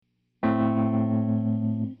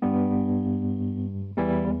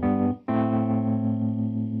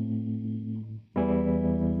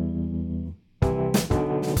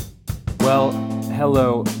Well,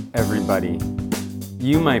 hello everybody.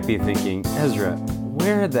 You might be thinking, Ezra,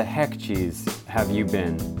 where the heck cheese have you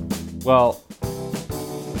been? Well,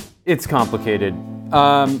 it's complicated.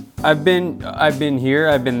 I've been here,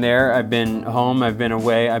 I've been there, I've been home, I've been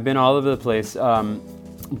away, I've been all over the place.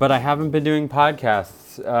 But I haven't been doing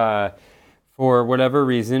podcasts for whatever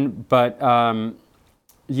reason. But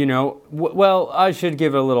well, I should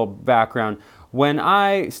give a little background. When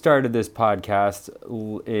I started this podcast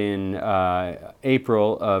in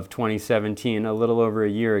April of 2017, a little over a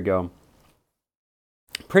year ago,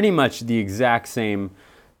 pretty much the exact same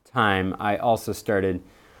time, I also started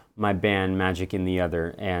my band Magic in the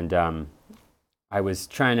Other, and I was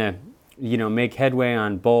trying to, make headway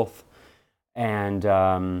on both, and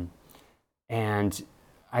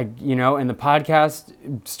and the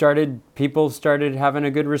podcast people started having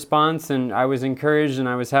a good response, and I was encouraged, and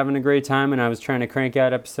I was having a great time, and I was trying to crank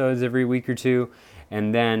out episodes every week or two,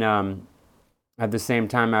 and then at the same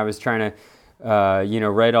time I was trying to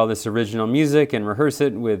write all this original music and rehearse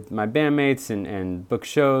it with my bandmates and book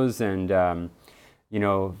shows and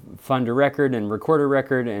fund a record and record a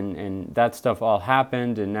record, and that stuff all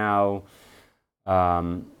happened, and now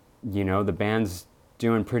the band's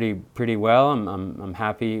doing pretty well. I'm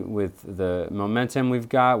happy with the momentum we've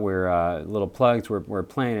got. We're little plugs. We're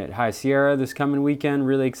playing at High Sierra this coming weekend.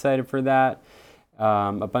 Really excited for that.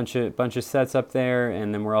 A bunch of sets up there,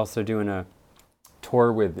 and then we're also doing a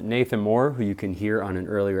tour with Nathan Moore, who you can hear on an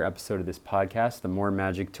earlier episode of this podcast, the More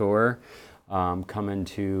Magic Tour, coming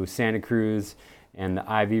to Santa Cruz and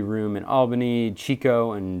the Ivy Room in Albany,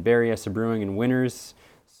 Chico and Berryessa Brewing in Winters.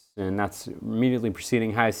 And that's immediately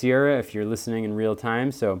preceding High Sierra if you're listening in real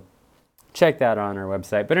time. So check that on our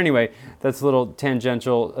website. But anyway, that's a little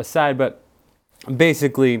tangential aside. But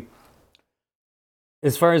basically,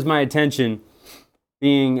 as far as my attention,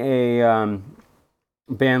 being a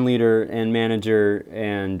band leader and manager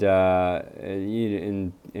and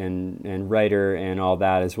writer and all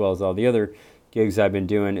that, as well as all the other gigs I've been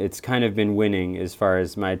doing, it's kind of been winning as far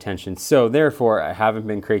as my attention. So therefore, I haven't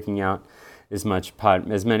been cranking out as many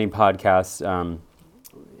podcasts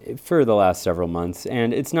for the last several months,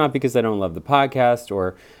 and it's not because I don't love the podcast,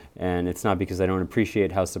 and it's not because I don't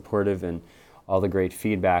appreciate how supportive and all the great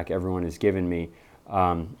feedback everyone has given me.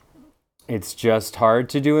 It's just hard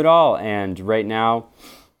to do it all, and right now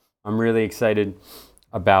I'm really excited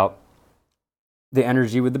about the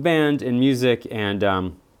energy with the band and music, and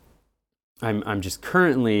I'm just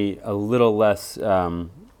currently a little less,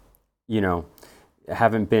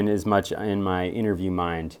 haven't been as much in my interview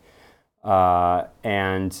mind.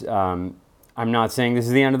 And I'm not saying this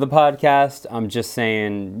is the end of the podcast. I'm just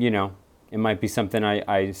saying, it might be something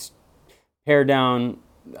I pare down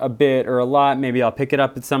a bit or a lot. Maybe I'll pick it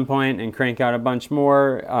up at some point and crank out a bunch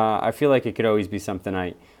more. I feel like it could always be something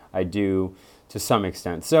I do to some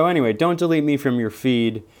extent. So anyway, don't delete me from your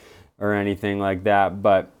feed or anything like that,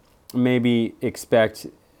 but maybe expect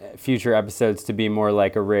future episodes to be more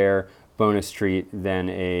like a rare bonus treat than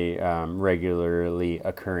a regularly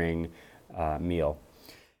occurring meal.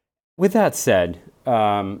 With that said,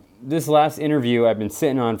 this last interview I've been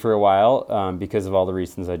sitting on for a while because of all the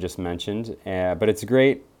reasons I just mentioned, but it's a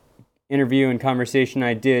great interview and conversation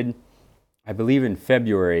I did, I believe in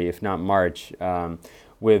February, if not March,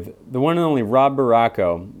 with the one and only Rob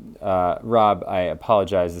Barraco. Rob, I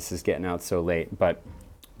apologize this is getting out so late, but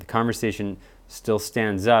the conversation still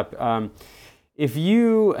stands up. If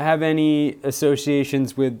you have any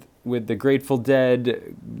associations with the Grateful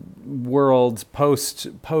Dead world post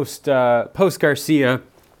Garcia,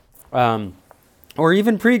 or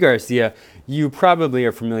even pre-Garcia, you probably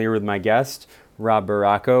are familiar with my guest, Rob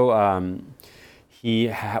Barraco.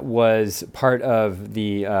 He was part of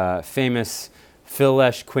the famous Phil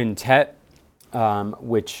Lesh Quintet,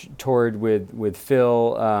 which toured with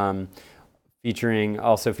Phil, featuring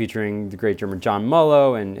the great drummer John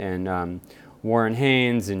Molo and Warren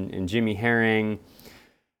Haynes and Jimmy Herring,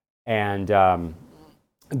 and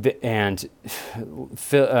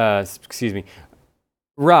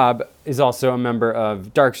Rob is also a member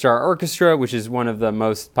of Dark Star Orchestra, which is one of the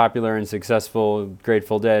most popular and successful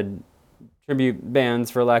Grateful Dead tribute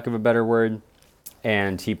bands, for lack of a better word.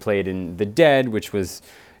 And he played in The Dead, which was,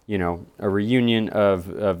 a reunion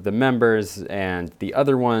of the members and the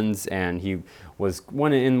other ones, and he was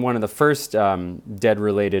in one of the first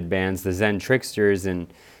Dead-related bands, the Zen Tricksters, in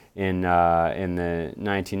the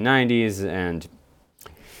 1990s, and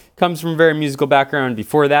comes from a very musical background.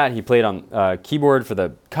 Before that, he played on keyboard for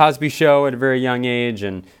the Cosby Show at a very young age,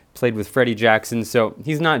 and played with Freddie Jackson. So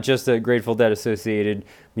he's not just a Grateful Dead associated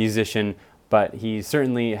musician, but he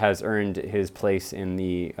certainly has earned his place in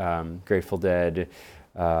the Grateful Dead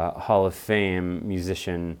Hall of Fame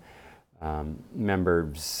musician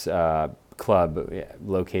members club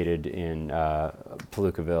located in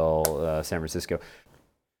Palookaville, San Francisco.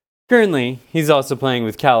 Currently, he's also playing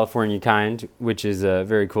with California Kind, which is a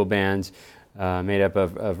very cool band made up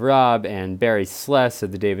of Rob and Barry Sless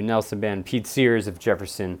of the David Nelson Band, Pete Sears of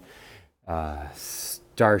Jefferson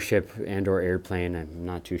Starship and or Airplane, I'm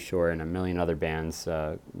not too sure, and a million other bands,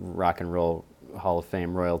 Rock and Roll Hall of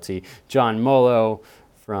Fame royalty, John Molo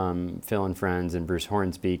from Phil and Friends, and Bruce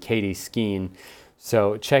Hornsby, Katie Skeen.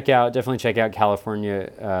 So definitely check out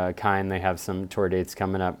California Kind. They have some tour dates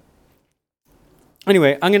coming up.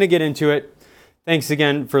 Anyway, I'm going to get into it. Thanks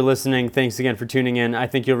again for listening. Thanks again for tuning in. I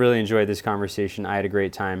think you'll really enjoy this conversation. I had a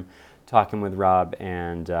great time talking with Rob,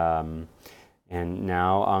 and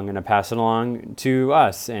now I'm going to pass it along to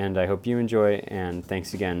us, and I hope you enjoy, and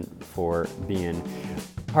thanks again for being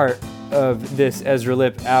part of this Ezra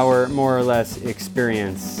Lip Hour, more or less,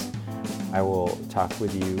 experience. I will talk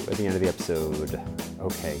with you at the end of the episode.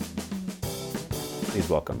 Okay. Please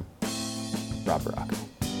welcome Rob Barraco.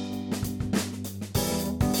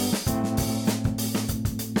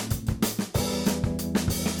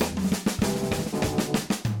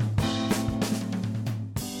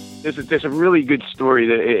 There's a really good story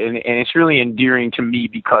that, and it's really endearing to me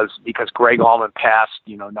because Greg Allman passed,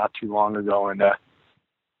 not too long ago, and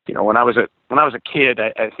when I was a kid,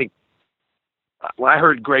 I think when I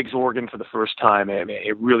heard Greg's organ for the first time,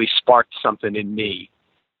 it really sparked something in me,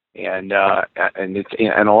 and it's,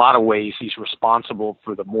 in a lot of ways he's responsible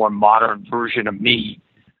for the more modern version of me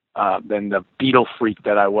than the Beatle freak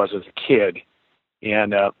that I was as a kid,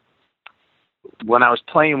 and when I was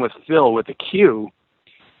playing with Phil with the Q.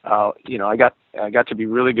 I got to be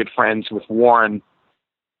really good friends with Warren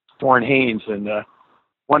Haynes, and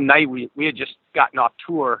one night we had just gotten off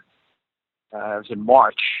tour. It was in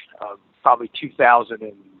March, probably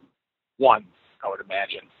 2001, I would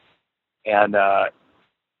imagine. And I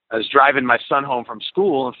was driving my son home from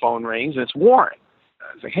school, and the phone rings, and it's Warren.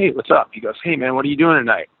 I was like, "Hey, what's up?" He goes, "Hey, man, what are you doing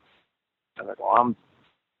tonight?" I was like, "Well, I'm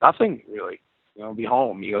nothing really. I'll be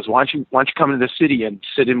home." He goes, "Why don't you come into the city and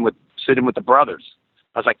sit in with the brothers?"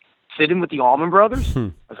 I was like, "Sit in with the Allman Brothers?"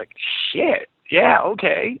 I was like, "Shit, yeah,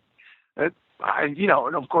 okay." And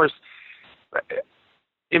of course,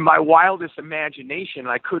 in my wildest imagination,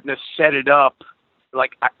 I couldn't have set it up.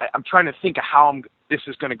 Like, I'm trying to think of how this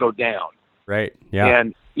is going to go down. Right, yeah.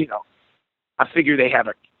 And, I figure they have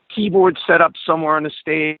a keyboard set up somewhere on the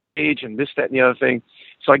stage and this, that, and the other thing.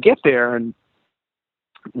 So I get there, and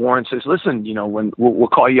Warren says, "Listen, when we'll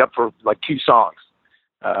call you up for like 2 songs.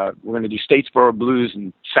 We're going to do Statesboro Blues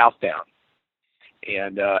and Southdown,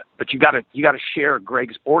 and but you got to share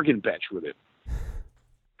Greg's organ bench with him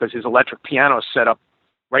because his electric piano is set up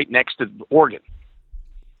right next to the organ."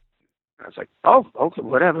 I was like, "Oh, okay,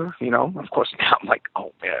 whatever." Of course now I'm like,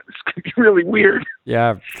 "Oh man, this could be really weird."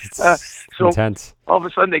 Yeah, it's so intense. All of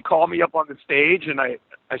a sudden they call me up on the stage, and I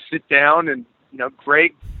sit down, and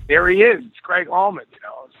Greg, there he is. It's Greg Allman. It's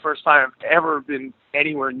the first time I've ever been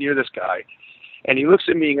anywhere near this guy. And he looks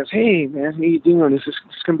at me and goes, "Hey, man, how you doing? This is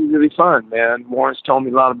going to be really fun, man. Warren's told me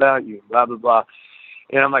a lot about you, blah, blah, blah."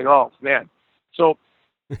 And I'm like, "Oh, man." So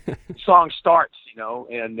the song starts,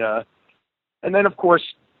 and then, of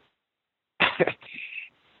course,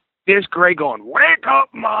 there's Greg going, "Wake up,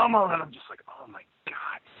 mama." And I'm just like, oh, my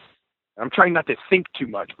God. I'm trying not to think too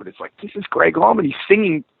much, but it's like, this is Greg Allman. He's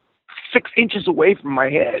singing 6 inches away from my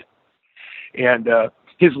head. And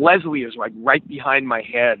his Leslie is like right behind my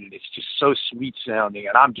head, and it's just so sweet sounding.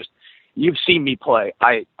 And you've seen me play.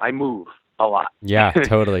 I move a lot. Yeah,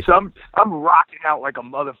 totally. So I'm rocking out like a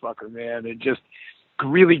motherfucker, man, and just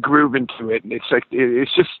really grooving to it. And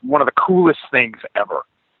it's just one of the coolest things ever.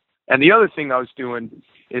 And the other thing I was doing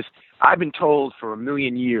is I've been told for a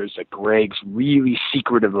million years that Greg's really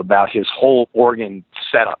secretive about his whole organ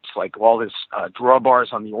setups, like all his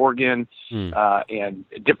drawbars on the organ and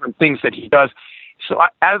different things that he does. So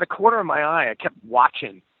out of the corner of my eye, I kept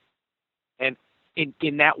watching. And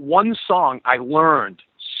in that one song, I learned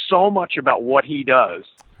so much about what he does.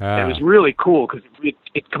 And it was really cool because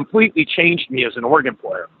it completely changed me as an organ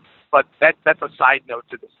player. But that's a side note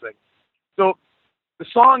to this thing. So the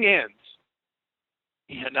song ends.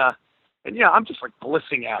 And I'm just like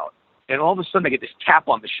blissing out. And all of a sudden I get this tap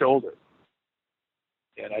on the shoulder.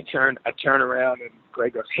 And I turn around, and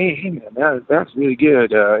Greg goes, "Hey, man, that's really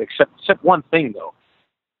good. Except one thing, though."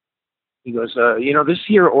 He goes, "This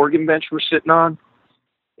here organ bench we're sitting on,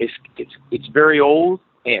 it's very old,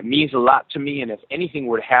 and it means a lot to me. And if anything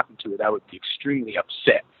were to happen to it, I would be extremely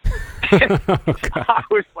upset." I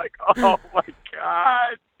was like, "Oh my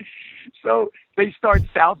God!" So they start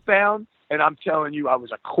Southbound, and I'm telling you, I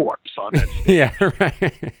was a corpse on that stage. Yeah,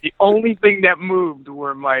 right. The only thing that moved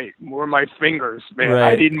were my fingers, man.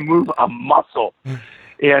 Right. I didn't move a muscle.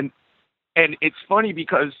 And it's funny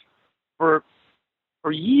because for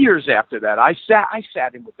years after that, I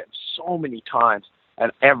sat in with them so many times,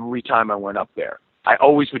 and every time I went up there, I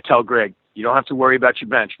always would tell Greg, "You don't have to worry about your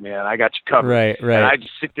bench, man. I got you covered." Right. And I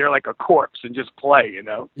just sit there like a corpse and just play, you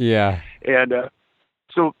know. Yeah. And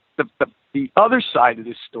so the other side of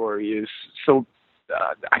this story is,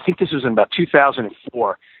 I think this was in about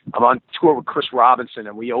 2004. I'm on tour with Chris Robinson,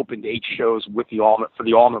 and we opened 8 shows with for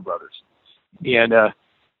the Allman Brothers. And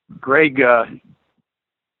Greg,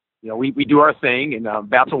 we do our thing, and I'm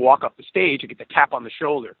about to walk up the stage. I get the tap on the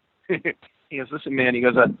shoulder. He goes, "Listen, man," he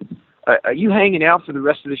goes, "are you hanging out for the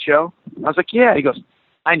rest of the show?" I was like, "Yeah." He goes,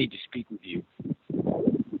 "I need to speak with you."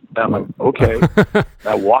 And I'm like, "Okay."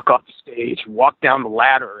 I walk off the stage, walk down the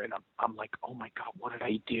ladder, and I'm like, "Oh my God, what did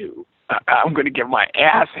I do? I'm going to get my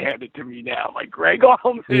ass handed to me now." Like Greg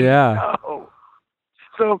Allman. Yeah. No.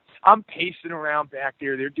 So I'm pacing around back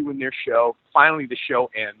there. They're doing their show. Finally, the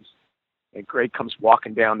show ends, and Greg comes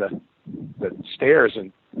walking down the stairs,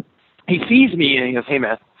 and he sees me, and he goes, "Hey,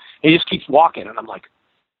 man." And he just keeps walking, and I'm like,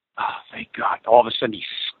 "Oh, thank God." All of a sudden, he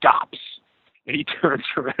stops, and he turns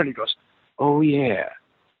around, and he goes, "Oh, yeah."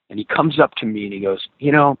 And he comes up to me, and he goes,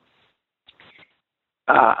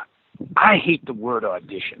 "I hate the word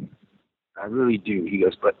audition. I really do." He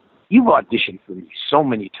goes, "But you've auditioned for me so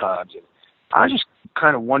many times, and I was just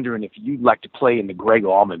kind of wondering if you'd like to play in the Greg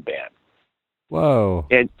Allman Band." Whoa.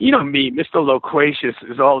 And you know me, Mr. Loquacious,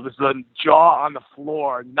 is all of a sudden jaw on the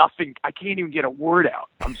floor, nothing. I can't even get a word out.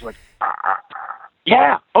 I'm just like,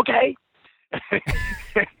 "Yeah, okay."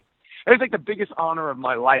 It was like the biggest honor of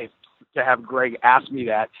my life to have Greg ask me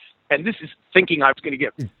that. And this is thinking I was going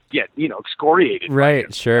to get excoriated.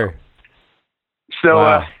 Right, sure. So,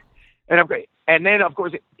 wow. And then, of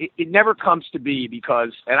course, it never comes to be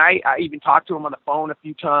because, and I even talked to him on the phone a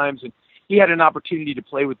few times, and he had an opportunity to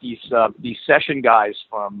play with these session guys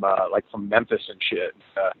from Memphis and shit.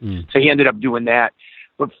 So he ended up doing that.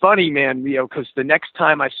 But funny, man, because the next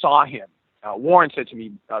time I saw him, Warren said to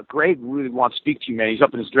me, "Greg really wants to speak to you, man. He's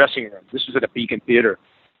up in his dressing room." This was at a Beacon Theater.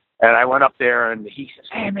 And I went up there, and he says,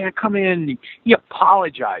 "Hey, man, come in." And he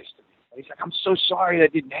apologized to me. He's like, "I'm so sorry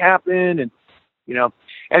that didn't happen." And,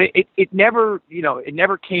 and it never, it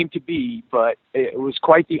never came to be, but it was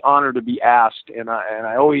quite the honor to be asked. And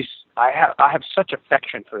I have such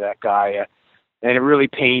affection for that guy. And it really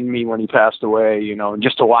pained me when he passed away, and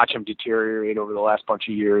just to watch him deteriorate over the last bunch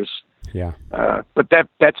of years. Yeah. But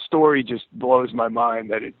that story just blows my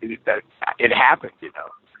mind that it happened,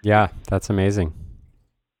 Yeah, that's amazing.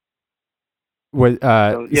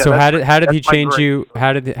 How did he change you?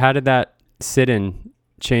 How did that sit-in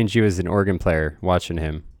change you as an organ player watching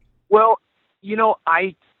him? Well,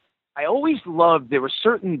 I always loved, there were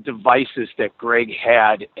certain devices that Greg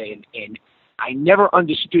had, and I never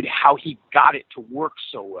understood how he got it to work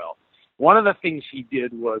so well. One of the things he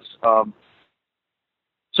did was,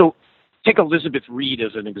 so take Elizabeth Reed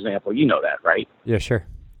as an example. You know that, right? Yeah, sure.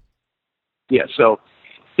 Yeah, so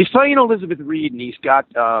he's playing Elizabeth Reed, and he's got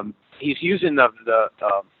he's using the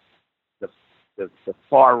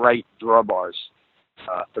far right drawbars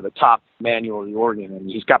for the top manual of the organ, and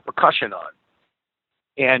he's got percussion on,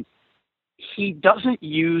 and he doesn't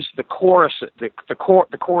use the chorus, the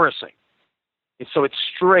chorusing, and so it's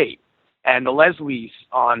straight, and the Leslie's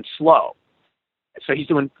on slow, so he's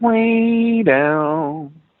doing way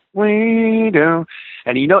down,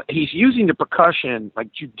 and he's using the percussion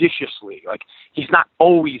like judiciously, like he's not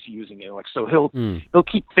always using it, like, so he'll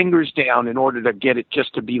keep fingers down in order to get it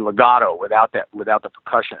just to be legato without the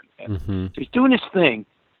percussion. And so he's doing his thing,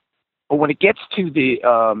 but when it gets to the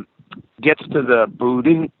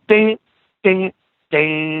boodin dan dan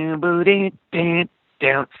dan boodin dan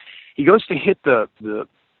down, he goes to hit the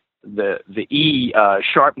E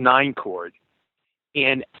sharp 9 chord,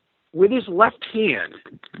 and with his left hand,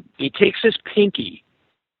 he takes his pinky.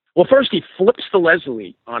 Well, first he flips the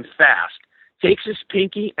Leslie on fast, takes his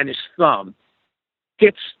pinky and his thumb,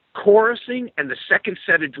 hits chorusing and the second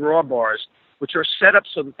set of drawbars, which are set up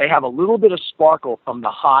so that they have a little bit of sparkle from the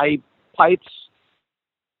high pipes.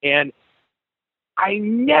 And I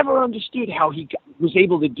never understood how he was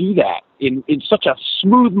able to do that in such a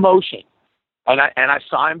smooth motion. And I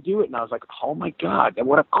saw him do it, and I was like, "Oh my God,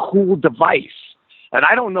 what a cool device!" And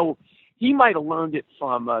I don't know, he might have learned it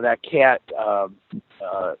from that cat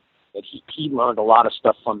that he learned a lot of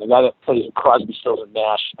stuff from, the guy that plays in Crosby, Stills and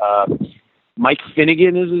Nash. Mike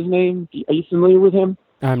Finnegan is his name. Are you familiar with him?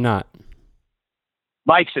 I'm not.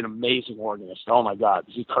 Mike's an amazing organist. Oh my God,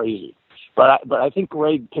 he's crazy. But I think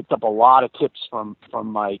Greg picked up a lot of tips from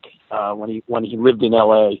Mike when he lived in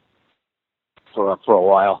L.A. for a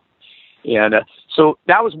while. And so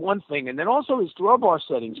that was one thing. And then also his drawbar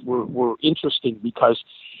settings were interesting because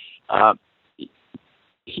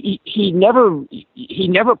he never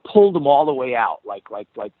pulled them all the way out like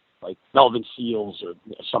Melvin Seals or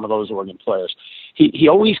some of those organ players. He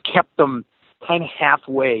always kept them kind of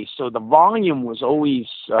halfway, so the volume was always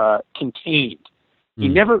contained. He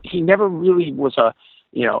never really was a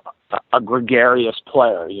gregarious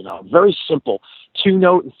player, very simple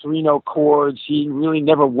 2-note and 3-note chords. He really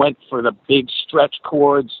never went for the big stretch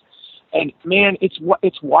chords. And man, it's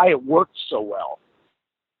why it worked so well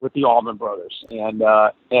with the Allman Brothers. And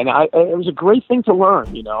it was a great thing to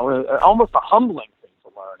learn, almost a humbling thing to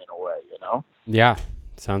learn in a way, Yeah.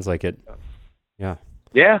 Sounds like it. Yeah.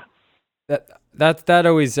 Yeah. That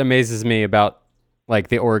always amazes me about like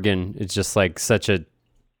the organ. It's just like such a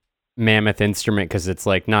mammoth instrument because it's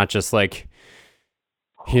like not just like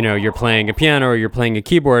you're playing a piano or you're playing a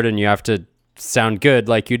keyboard and you have to sound good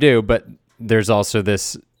like you do, but there's also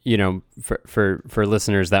this for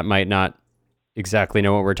listeners that might not exactly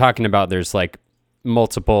know what we're talking about, there's like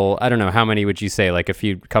multiple, I don't know, how many would you say, like a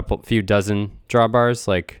few dozen drawbars,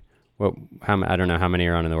 like I don't know how many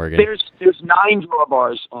are on in the organ. There's 9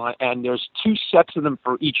 drawbars on, and there's 2 sets of them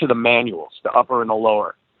for each of the manuals, the upper and the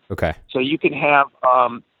lower. Okay. So you can have,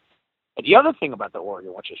 and the other thing about the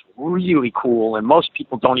organ, which is really cool, and most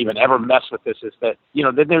people don't even ever mess with this, is that,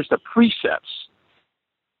 then there's the presets.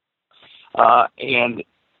 And,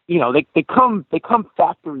 they come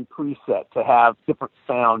factory preset to have different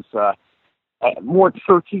sounds, more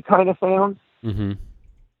churchy kind of sounds. Mm-hmm.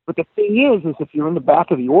 But the thing is if you're in the back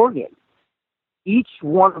of the organ, each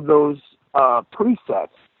one of those presets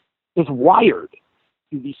is wired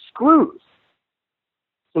to these screws.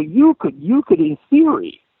 So you could in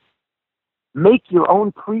theory make your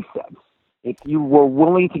own presets if you were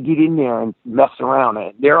willing to get in there and mess around.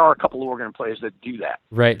 And there are a couple of organ players that do that.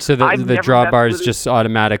 Right. So the drawbars just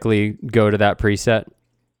automatically go to that preset.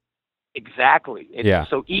 Exactly.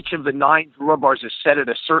 So each of the 9 drawbars is set at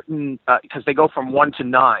a certain, because they go from 1 to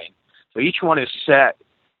 9. So each one is set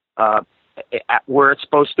at where it's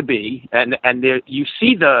supposed to be. And there, you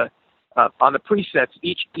see on the presets,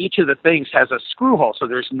 each of the things has a screw hole. So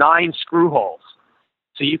there's 9 screw holes.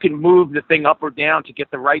 So you can move the thing up or down to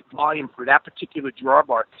get the right volume for that particular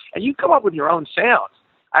drawbar. And you come up with your own sounds.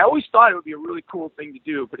 I always thought it would be a really cool thing to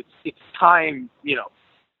do, but it's time,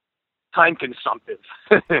 time consumptive.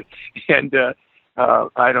 And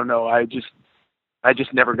I don't know. I just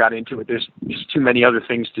never got into it. There's too many other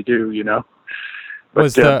things to do,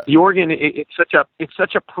 But the organ, it's such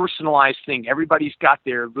a personalized thing. Everybody's got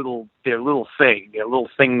their little thing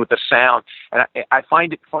with the sound. And I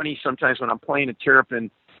find it funny sometimes when I'm playing a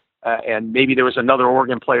Terrapin, and maybe there was another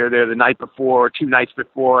organ player there the night before or 2 nights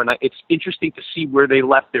before, and it's interesting to see where they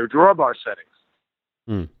left their drawbar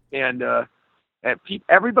settings. And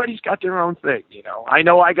everybody's got their own thing, I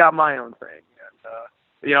know I got my own thing.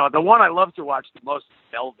 And, the one I love to watch the most is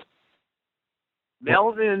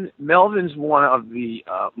Melvin. Melvin's one of the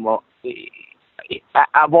of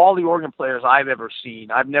all the organ players I've ever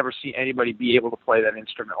seen, I've never seen anybody be able to play that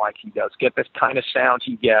instrument like he does, get this kind of sound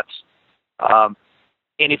he gets. And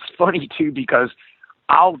it's funny too, because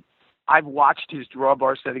I've watched his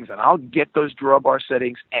drawbar settings, and I'll get those drawbar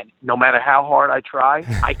settings, and no matter how hard I try,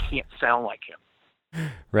 I can't sound like him.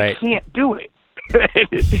 Right. I can't do it.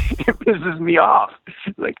 It pisses me off.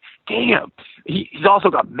 Like, damn. He's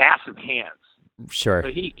also got massive hands. Sure. So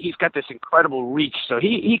he's got this incredible reach, so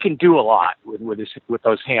he can do a lot with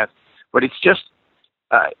those hands. But it's just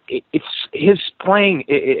it's his playing.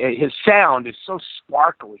 His sound is so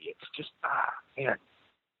sparkly. It's just man.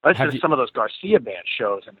 Listen to some of those Garcia band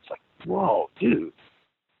shows, and it's like, whoa, dude.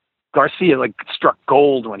 Garcia struck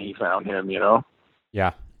gold when he found him.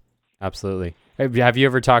 Yeah, absolutely. Have you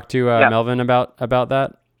ever talked to Melvin about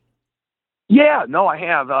that? Yeah, no, I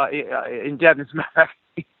have. In depth.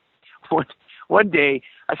 One day,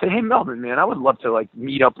 I said, "Hey, Melvin, man, I would love to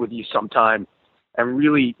meet up with you sometime and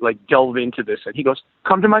really delve into this." And he goes,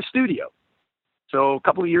 "Come to my studio." So a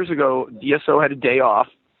couple of years ago, DSO had a day off,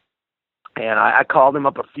 and I called him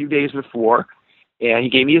up a few days before, and he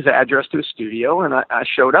gave me his address to his studio, and I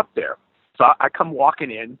showed up there. So I come walking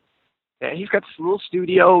in, and he's got this little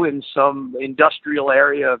studio in some industrial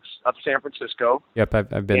area of San Francisco. Yep,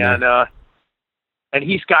 I've been there. And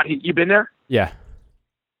he's got, you been there? Yeah.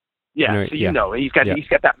 Yeah, so he's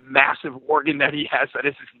got that massive organ that he has that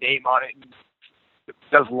has his name on it. And it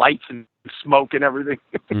does lights and smoke and everything.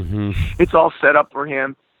 Mm-hmm. It's all set up for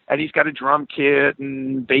him, and he's got a drum kit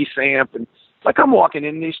and bass amp, and Like I'm walking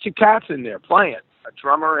in, these two cats in there playing, a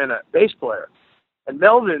drummer and a bass player. And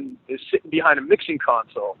Melvin is sitting behind a mixing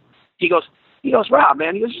console. He goes, Rob,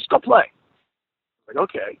 man, he goes, just go play. I'm like,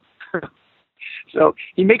 okay. So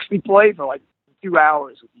he makes me play for like 2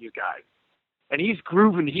 hours with these guys. And he's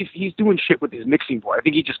grooving, he's doing shit with his mixing board. I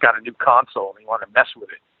think he just got a new console and he wanted to mess with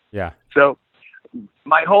it. Yeah. So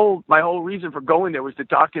my whole reason for going there was to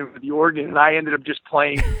talk to him with the organ, and I ended up just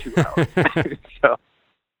playing for 2 hours.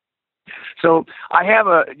 So I have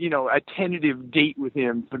a tentative date with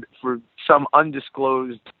him for some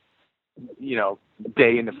undisclosed,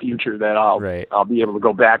 day in the future that I'll be able to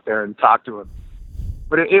go back there and talk to him.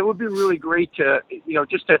 But it would be really great to,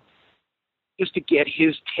 just to get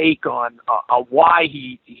his take on why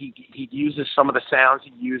he uses some of the sounds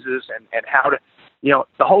he uses and how to,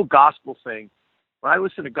 the whole gospel thing. When I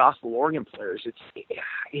listen to gospel organ players,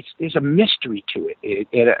 there's a mystery to it.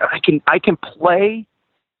 I can play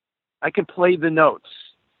the notes.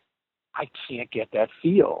 I can't get that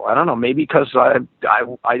feel. I don't know, maybe because I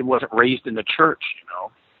wasn't raised in the church,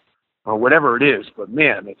 or whatever it is. But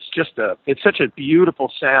man, it's such a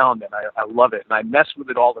beautiful sound, and I love it, and I mess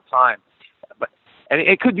with it all the time. And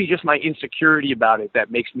it could be just my insecurity about it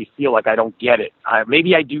that makes me feel like I don't get it.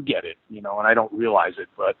 Maybe I do get it, and I don't realize it,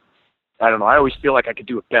 but I don't know. I always feel like I could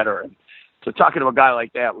do it better. And so talking to a guy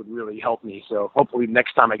like that would really help me. So hopefully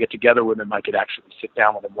next time I get together with him, I could actually sit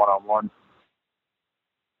down with him one-on-one.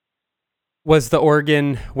 Was the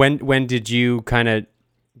organ, when did you kind of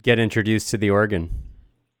get introduced to the organ?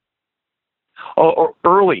 Oh,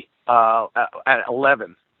 early, at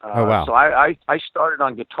 11. Oh, wow. So I started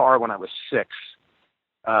on guitar when I was 6.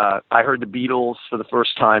 I heard the Beatles for the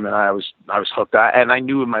first time, and I was hooked. And I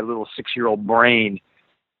knew in my little 6-year-old brain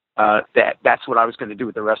that's what I was going to do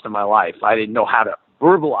with the rest of my life. I didn't know how to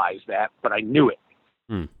verbalize that, but I knew it.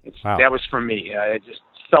 Wow. That was for me. It just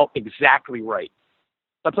felt exactly right.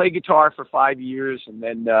 I played guitar for 5 years, and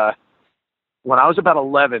then when I was about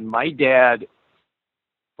 11, my dad,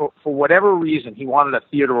 for whatever reason, he wanted a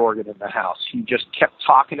theater organ in the house. He just kept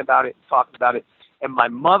talking about it, and my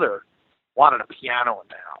mother wanted a piano in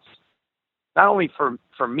the house. Not only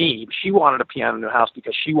for me, she wanted a piano in the house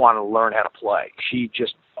because she wanted to learn how to play. She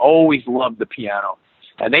just always loved the piano,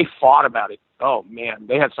 and they fought about it. Oh man,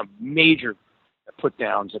 they had some major put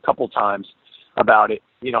downs a couple times about it.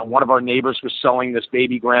 One of our neighbors was selling this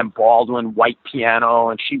baby Graham Baldwin white piano,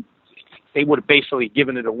 and they would have basically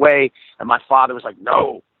given it away. And my father was like,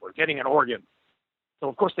 "No, we're getting an organ." So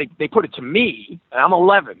of course they put it to me, and I'm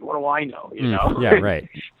 11. What do I know? Yeah, right.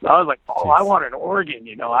 So I was like, "Oh, I want an organ."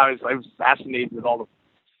 I was fascinated with all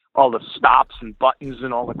the stops and buttons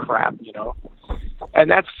and all the crap.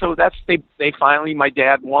 And they finally, my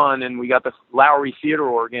dad won, and we got the Lowry Theater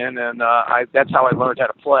organ, and that's how I learned how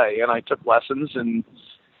to play. And I took lessons, and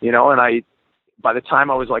by the time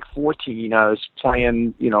I was like 14, I was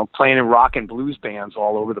playing in rock and blues bands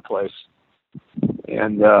all over the place.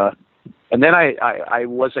 And then I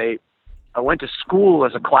went to school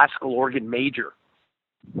as a classical organ major,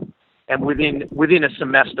 and within a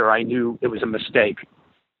semester I knew it was a mistake.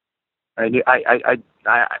 I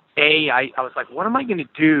was like, what am I going to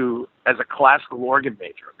do as a classical organ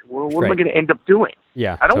major? What am I going to end up doing?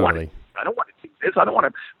 Yeah, I don't totally. want to do this. I don't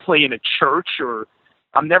want to play in a church, or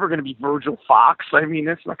I'm never going to be Virgil Fox. I mean,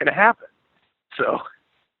 that's not going to happen. So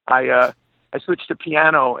I switched to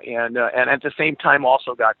piano, and at the same time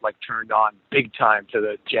also got turned on big time to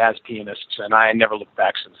the jazz pianists, and I never looked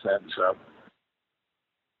back since then. So,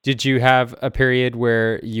 did you have a period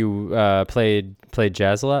where you played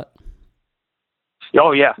jazz a lot?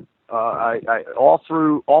 Oh yeah, I all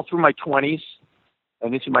through my 20s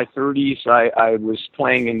and into my 30s, I was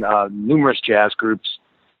playing in numerous jazz groups.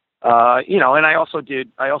 And I also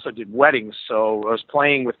did weddings, so I was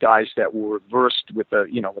playing with guys that were versed with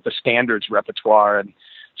the standards repertoire, and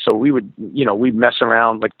so we'd mess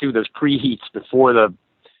around, do those preheats before the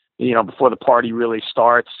party really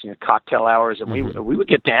starts, cocktail hours, and we would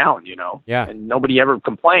get down, yeah, and nobody ever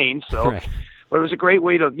complained. So, right. But it was a great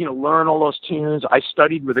way to learn all those tunes. I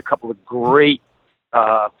studied with a couple of great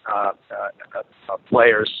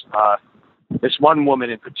players. This one woman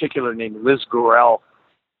in particular named Liz Gorell.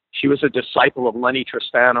 She was a disciple of Lenny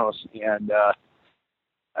Tristanos, and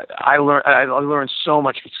I learned so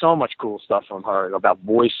much cool stuff from her about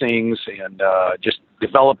voicings and just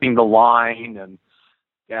developing the line, and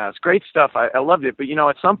yeah, it's great stuff. I loved it, but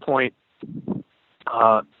at some point,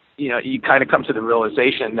 you kind of come to the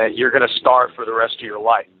realization that you're going to starve for the rest of your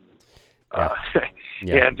life.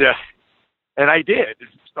 Yeah. And I did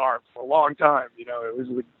starve for a long time. It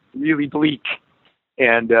was really bleak,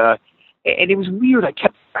 and it was weird. I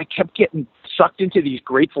kept getting sucked into these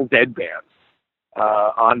Grateful Dead bands.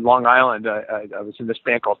 on Long Island. I was in this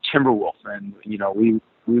band called Timberwolf, and we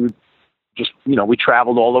would just we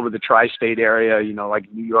traveled all over the tri-state area,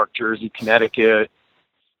 like New York, Jersey, Connecticut,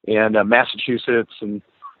 and Massachusetts, and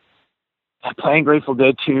playing Grateful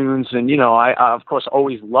Dead tunes. And I of course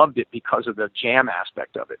always loved it because of the jam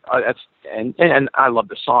aspect of it. And I love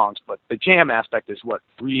the songs, but the jam aspect is what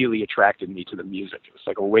really attracted me to the music. It was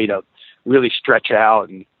like a way to really stretch out,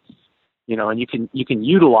 and and you can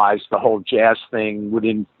utilize the whole jazz thing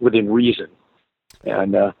within reason.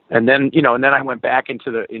 And then I went back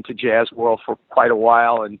into jazz world for quite a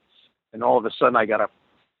while, and all of a sudden I got a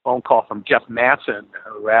phone call from Jeff Mattson,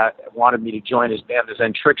 who wanted me to join his band, the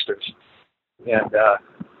Zen Tricksters. And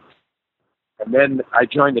then I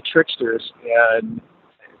joined the Tricksters, and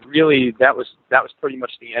really that was pretty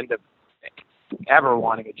much the end of ever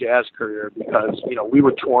wanting a jazz career, because we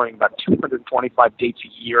were touring about 225 dates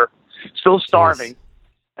a year, still starving.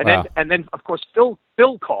 And wow. then of course Phil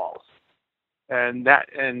calls, and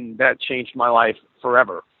that changed my life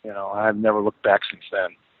forever. I've never looked back since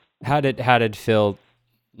then. How did Phil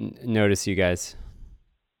notice you guys?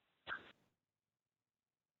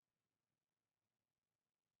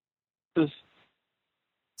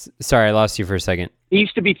 Sorry, I lost you for a second. He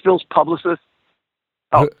used to be Phil's publicist.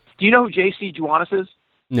 Oh, do you know who J.C. Juanis is?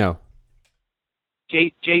 No.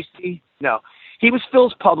 J.C.? No. He was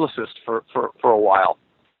Phil's publicist for a while.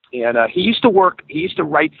 And he used to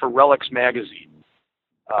write for Relics magazine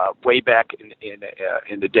way back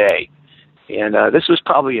in the day. And this was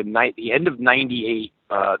probably the end of '98.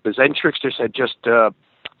 The Zen Tricksters had just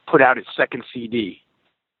put out its second CD.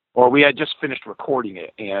 Or we had just finished recording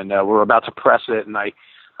it, and we were about to press it. And I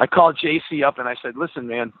called JC up, and I said, "Listen,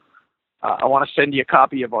 man, I want to send you a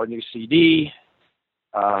copy of our new CD,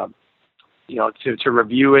 to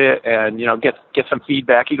review it and get some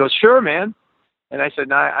feedback." He goes, "Sure, man." And I said,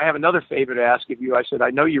 "Now I have another favor to ask of you." I said, "I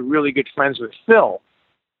know you're really good friends with Phil,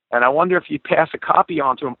 and I wonder if you'd pass a copy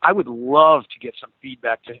on to him. I would love to get some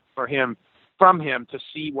feedback from him to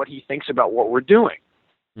see what he thinks about what we're doing."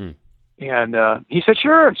 Hmm. And he said,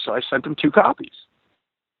 "Sure." So I sent him 2 copies.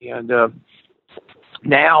 And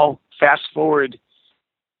now, fast forward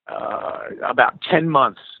about 10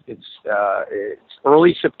 months. It's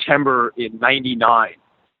early September in '99,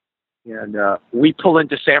 and we pull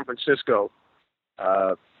into San Francisco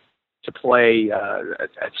to play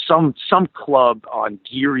at some club on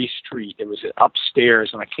Geary Street. It was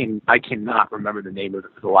upstairs, and I cannot remember the name of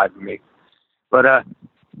it for the life of me. But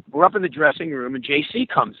we're up in the dressing room, and JC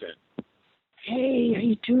comes in. "Hey, how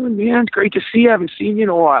you doing, man? Great to see you. I haven't seen you in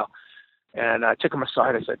a while." And I took him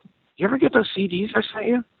aside. I said, "You ever get those CDs I sent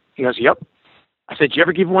you?" He goes, "Yep." I said, "Did you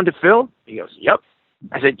ever give one to Phil?" He goes, "Yep."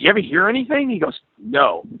 I said, "Do you ever hear anything?" He goes,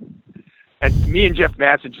 "No." And me and Jeff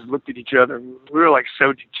Mattson just looked at each other, and we were like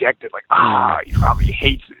so dejected, like, he probably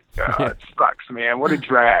hates it. It sucks, man. What a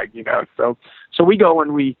drag, So we go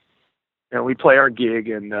and we play our gig,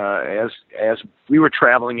 and as we were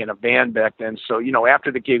traveling in a van back then, so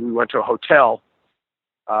after the gig we went to a hotel.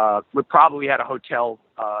 We probably had a hotel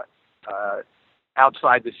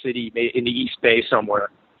outside the city in the East Bay somewhere,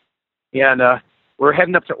 and we're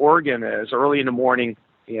heading up to Oregon as early in the morning,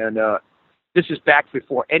 and this is back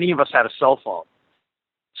before any of us had a cell phone,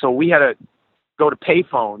 so we had to go to pay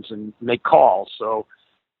phones and make calls. So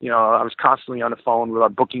I was constantly on the phone with our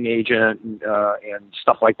booking agent and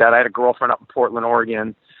stuff like that. I had a girlfriend up in Portland,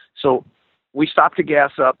 Oregon. So we stopped to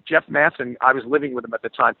gas up. Jeff Mattson, I was living with him at the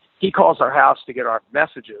time. He calls our house to get our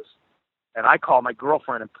messages, and I call my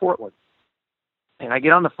girlfriend in Portland. And I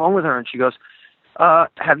get on the phone with her, and she goes,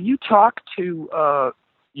 "Have you talked to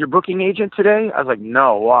your booking agent today?" I was like,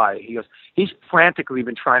 "No, why?" He goes, "He's frantically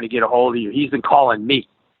been trying to get a hold of you. He's been calling me."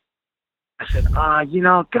 I said,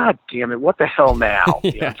 God damn it, what the hell now?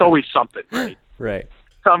 Yeah. It's always something, right? Right.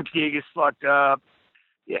 Some gig is fucked up.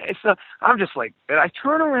 Yeah, I'm just like, and I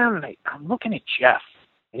turn around and I'm looking at Jeff,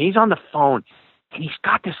 and he's on the phone, and he's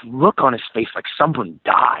got this look on his face like someone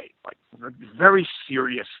died, like a very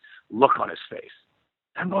serious look on his face.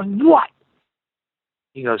 I'm going, "What?"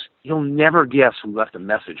 He goes, "You'll never guess who left a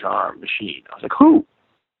message on our machine." I was like, "Who?"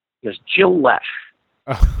 He goes, "Jill Lesh."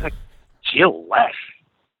 I was like, "Jill Lesh?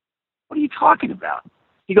 What are you talking about?"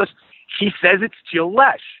 He goes, "She says it's Jill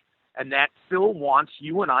Lesh, and that Phil wants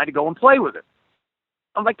you and I to go and play with him."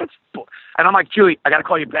 I'm like, "That's bull." And I'm like, "Julie, I got to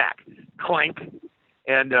call you back." Clank.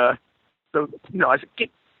 And so, I said,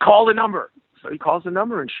 "Call the number." So he calls the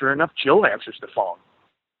number, and sure enough, Jill answers the phone.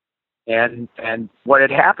 And what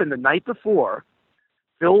had happened the night before,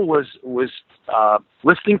 Phil was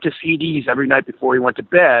listening to CDs every night before he went to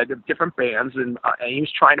bed of different bands, and he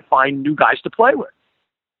was trying to find new guys to play with.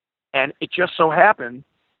 And it just so happened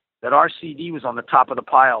that our CD was on the top of the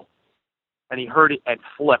pile, and he heard it and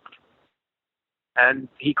flipped, and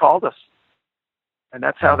he called us, and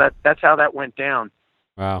that's how that went down.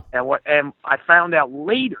 Wow. And I found out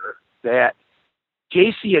later that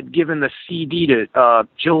JC had given the CD to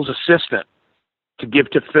Jill's assistant to give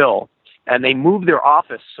to Phil, and they moved their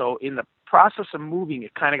office. So in the process of moving,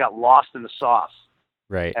 it kind of got lost in the sauce.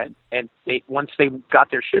 Right. And once they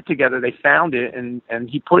got their shit together, they found it, and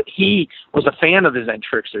he was a fan of the Zen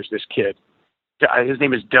Tricksters. This kid, his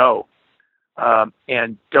name is Doe,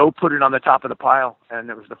 and Doe put it on the top of the pile, and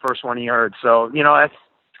it was the first one he heard. So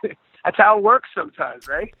that's how it works sometimes,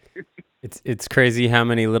 right? It's crazy how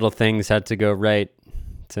many little things had to go right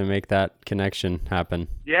to make that connection happen.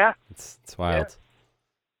 Yeah, it's wild.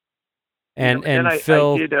 Yeah. And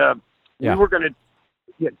Phil, we were gonna.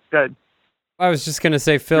 Yeah, good. I was just gonna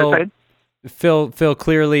say, Phil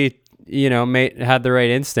clearly, had the right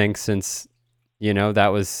instincts, since, that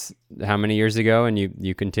was how many years ago, and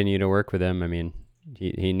you continue to work with him. I mean,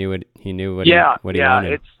 he knew what he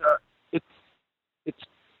wanted. It's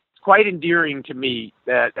quite endearing to me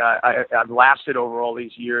that I've lasted over all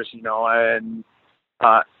these years, and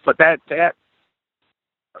but that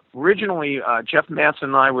originally Jeff Manson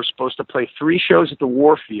and I were supposed to play 3 shows at the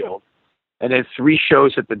Warfield, and then 3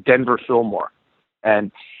 shows at the Denver Fillmore.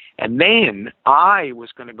 And then I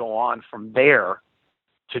was going to go on from there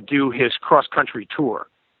to do his cross-country tour.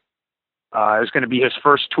 It was going to be his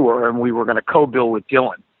first tour, and we were going to co-bill with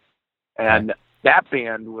Dylan. And that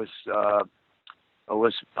band was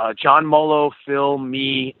John Molo, Phil,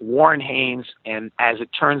 me, Warren Haynes, and as it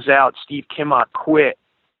turns out, Steve Kimmock quit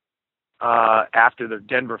after the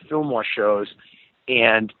Denver Fillmore shows,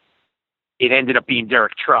 and it ended up being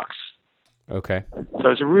Derek Trucks. Okay. So it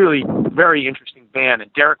was a really very interesting band,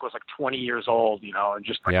 and Derek was like 20 years old, and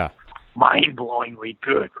just mind-blowingly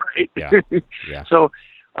good, right? Yeah. So,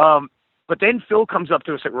 but then Phil comes up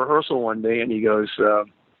to us at rehearsal one day, and he goes,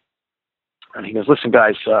 "Listen,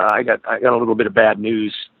 guys, I got a little bit of bad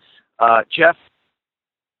news. Jeff,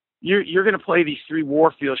 you're going to play these 3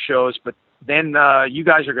 Warfield shows, but then you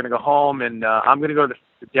guys are going to go home, and I'm going to go to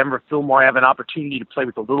the Denver Fillmore. I have an opportunity to play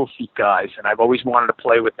with the Little Feat guys, and I've always wanted to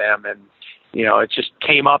play with them, and it just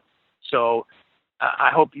came up. So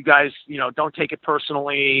I hope you guys, don't take it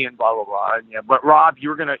personally, and blah blah blah. And, but Rob,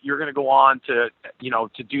 you're gonna go on to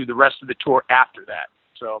to do the rest of the tour after that.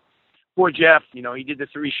 So poor Jeff, he did the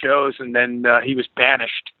 3 shows, and then he was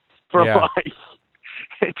banished for life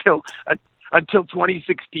until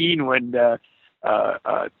 2016 when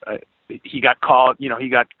he got called. He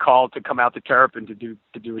got called to come out to Terrapin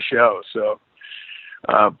to do a show. So,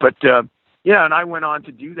 and I went on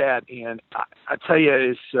to do that, and I tell you,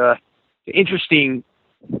 it's interesting.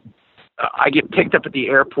 I get picked up at the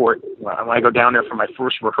airport when I go down there for my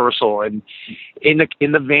first rehearsal, and in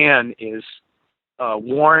the van is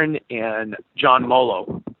Warren and John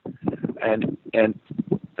Molo, and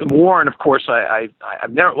Warren, of course, I've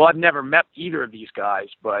never met either of these guys,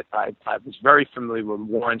 but I was very familiar with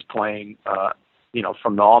Warren's playing,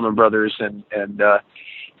 from the Allman Brothers, and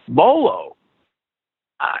Molo.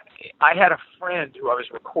 I had a friend who I was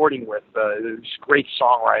recording with, this great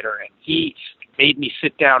songwriter, and he made me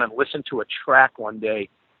sit down and listen to a track one day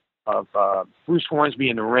of Bruce Hornsby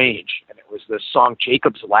and the Range, and it was the song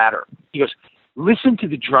Jacob's Ladder. He goes, "Listen to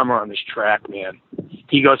the drummer on this track, man."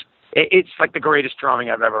 He goes, "It's like the greatest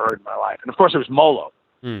drumming I've ever heard in my life." And of course, it was Molo.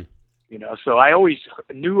 So I always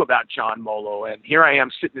knew about John Molo, and here I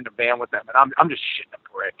am sitting in a van with them, and I'm just shitting a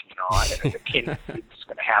brick. I can't believe this is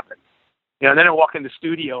going to happen. And then I walk in the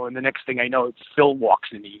studio, and the next thing I know, it's Phil walks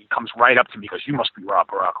in. He comes right up to me, goes, "You must be Rob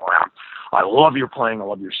Barraco. I love your playing. I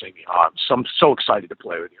love your singing. I'm so excited to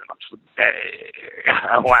play with you." And I'm just like,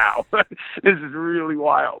 "Hey, wow, this is really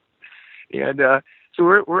wild." And so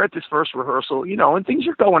we're at this first rehearsal, and things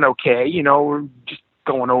are going okay. We're just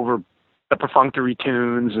going over the perfunctory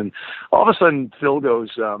tunes, and all of a sudden Phil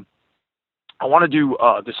goes, "I want to do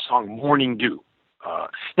this song, Morning Dew."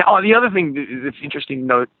 Now, the other thing that's interesting to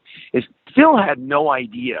note is Phil had no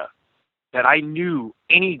idea that I knew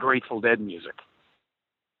any Grateful Dead music.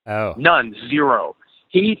 Oh. None, 0.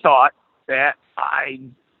 He thought that I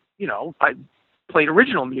played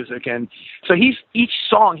original music, and so each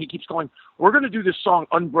song he keeps going, "We're going to do this song,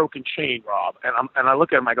 Unbroken Chain, Rob." And I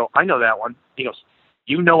look at him, I go, "I know that one." He goes,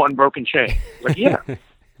 "You know Unbroken Chain?" I'm like, "Yeah."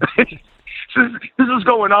 So this was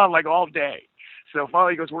going on like all day. So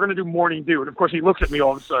finally he goes, "We're going to do Morning Dew." And of course he looks at me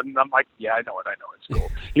all of a sudden, and I'm like, "Yeah, I know it. It's cool."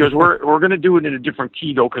 He goes, we're going to do it in a different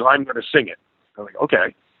key though, because I'm going to sing it. I'm like,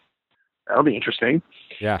 "Okay, that'll be interesting."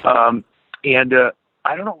 Yeah. And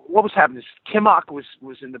I don't know what was happening. Kimmock was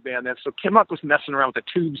in the band then. So Kimmock was messing around with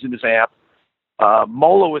the tubes in his amp.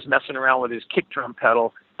 Molo was messing around with his kick drum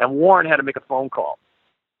pedal, and Warren had to make a phone call.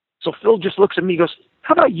 So Phil just looks at me and goes,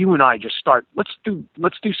 how about you and I just start, let's do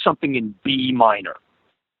something in B minor.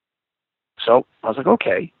 So I was like,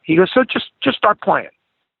 okay. He goes, so just start playing.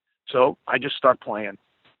 So I just start playing,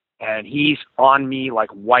 and he's on me like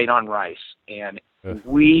white on rice. And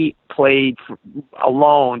we played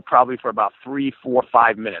alone probably for about 3, 4,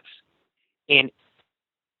 5 minutes. And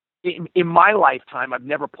in my lifetime, I've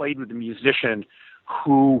never played with a musician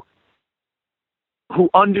who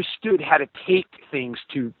understood how to take things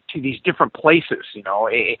to these different places. You know,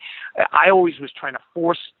 I always was trying to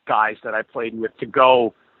force guys that I played with to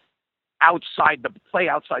go play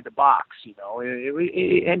outside the box, you know,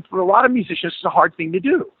 and for a lot of musicians, it's a hard thing to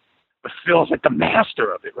do. But Phil's like the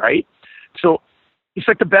master of it, right? So it's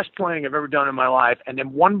like the best playing I've ever done in my life. And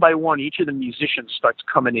then one by one, each of the musicians starts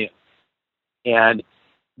coming in. And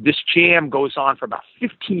this jam goes on for about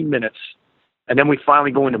 15 minutes. And then we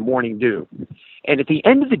finally go into Morning Dew. And at the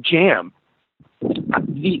end of the jam,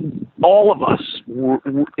 all of us,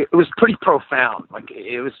 it was pretty profound. Like,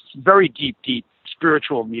 it was very deep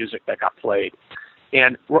spiritual music that got played.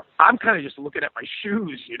 And I'm kind of just looking at my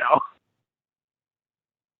shoes, you know.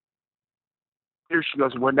 Here she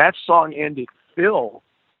goes, when that song ended, Phil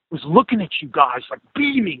was looking at you guys like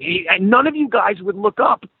beaming, and none of you guys would look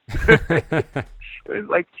up. It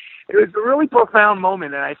was a really profound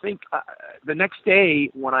moment. And I think the next day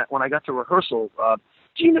when I got to rehearsal,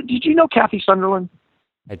 did you know Kathy Sunderland?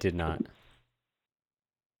 I did not.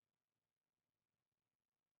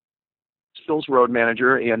 Phil's road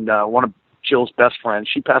manager and one of Jill's best friends.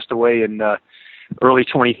 She passed away in early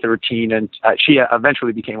 2013, and she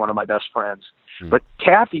eventually became one of my best friends. But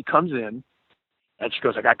Kathy comes in, and she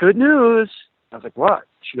goes, I got good news. I was like, what?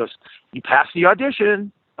 She goes, you passed the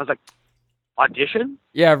audition. I was like, audition?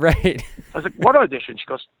 Yeah, right. I was like, what audition? She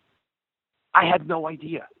goes, I had no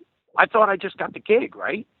idea. I thought I just got the gig,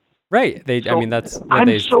 right? Right. That's what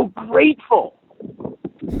I'm so grateful.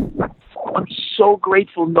 I'm so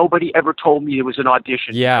grateful nobody ever told me it was an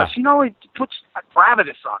audition. Yeah. Because, you know, it puts a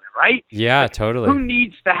gravitas on it, right? Yeah, totally. Who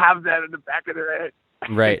needs to have that in the back of their head?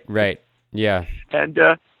 Right. Yeah. And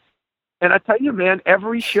I tell you, man,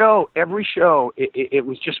 every show, it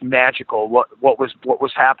was just magical. What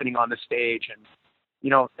was happening on the stage, and you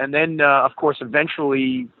know, and then of course,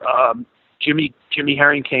 eventually, Jimmy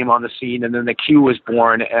Herring came on the scene, and then the Q was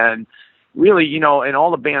born, and really, you know, in all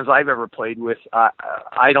the bands I've ever played with,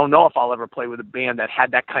 I don't know if I'll ever play with a band that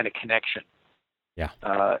had that kind of connection. Yeah.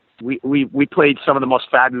 We played some of the most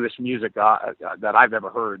fabulous music that I've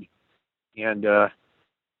ever heard, and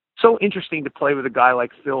so interesting to play with a guy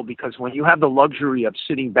like Phil, because when you have the luxury of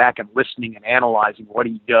sitting back and listening and analyzing what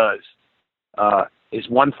he does, is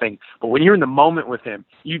one thing. But when you're in the moment with him,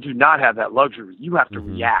 you do not have that luxury. You have to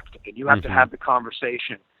react, and you have to have the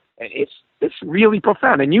conversation, and it's really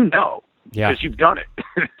profound, and you know, because you've done it.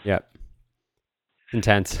 Yeah.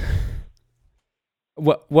 Intense.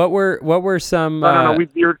 What were some? I don't know.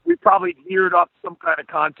 We probably veered up some kind of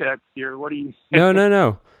context here. What do you?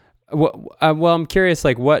 No. Well, I'm curious.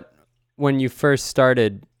 Like, when you first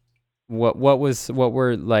started, what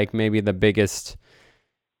were like maybe the biggest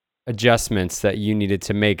adjustments that you needed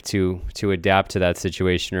to make to adapt to that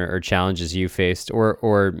situation, or challenges you faced,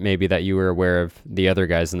 or maybe that you were aware of the other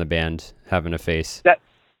guys in the band having to face? That's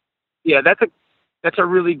a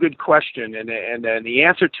really good question, and the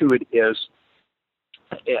answer to it is,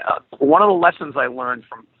 one of the lessons I learned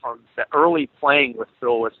from the early playing with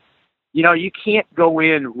Phil was, you know, you can't go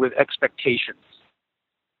in with expectations.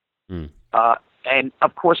 And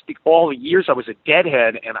of course, all the years I was a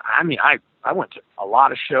Deadhead, and I mean, I went to a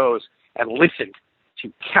lot of shows and listened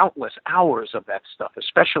to countless hours of that stuff,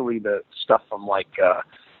 especially the stuff from like,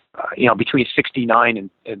 you know, between 69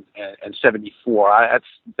 and 74.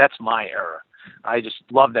 That's my era. I just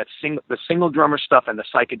love the single drummer stuff and the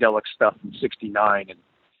psychedelic stuff from 69. And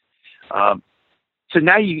so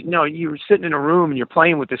now, you know, you're sitting in a room and you're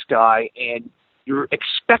playing with this guy and you're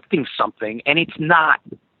expecting something, and it's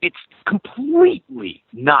completely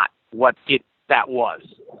not what that was.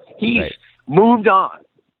 He's moved on.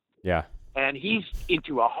 Yeah. And he's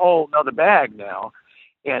into a whole nother bag now.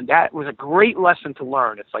 And that was a great lesson to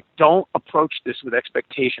learn. It's like, don't approach this with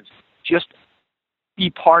expectations. Just be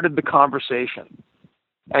part of the conversation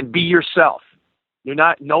and be yourself.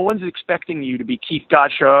 No one's expecting you to be Keith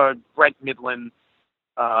Gotcha, Brent Midland,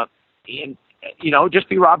 and, you know, just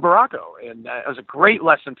be Rob Barraco. And it was a great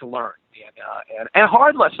lesson to learn, and a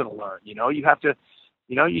hard lesson to learn. You know, you have to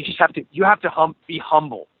be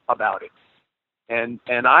humble about it. And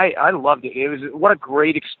I loved it. It was, what a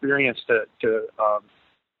great experience to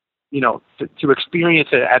experience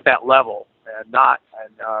it at that level.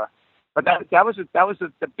 but that was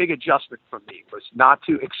the big adjustment for me, was not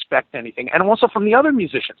to expect anything, and also from the other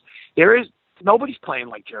musicians. Nobody's playing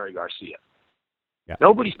like Jerry Garcia. Yeah.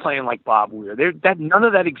 Nobody's playing like Bob Weir. None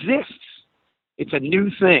of that exists. It's a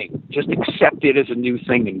new thing. Just accept it as a new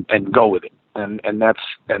thing and go with it. And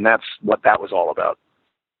that's what that was all about.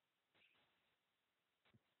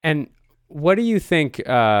 And what do you think?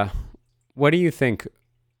 What do you think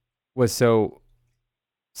was so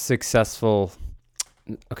successful?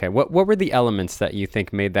 Okay, what were the elements that you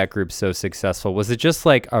think made that group so successful? Was it just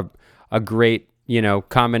like a great,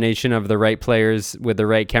 combination of the right players with the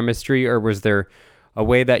right chemistry, or was there a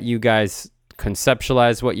way that you guys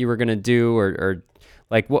conceptualized what you were going to do, or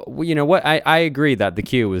like what I agree that the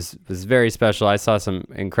Q was very special. I saw some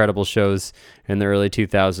incredible shows in the early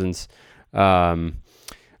 2000s.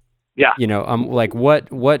 Yeah. Like what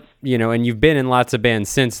and you've been in lots of bands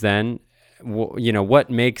since then. What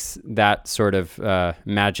makes that sort of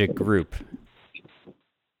magic group?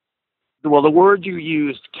 Well, the word you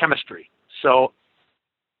used, chemistry. So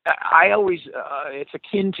I always, it's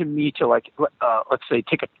akin to me to like, let's say,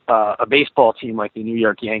 take a baseball team like the New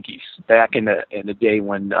York Yankees back in the day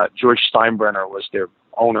when George Steinbrenner was their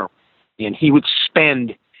owner, and he would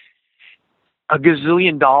spend $1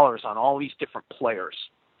 gazillion on all these different players,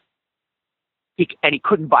 and he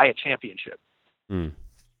couldn't buy a championship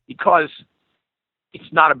because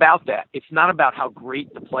it's not about that. It's not about how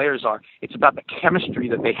great the players are. It's about the chemistry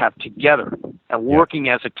that they have together and working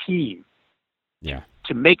as a team. Yeah.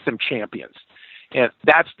 To make them champions. And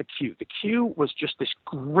that's the Q. The Q was just this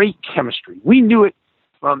great chemistry. We knew it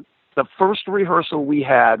from the first rehearsal we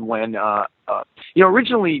had when,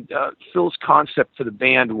 originally Phil's concept for the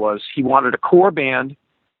band was he wanted a core band,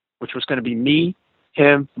 which was going to be me,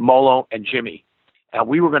 him, Molo, and Jimmy. And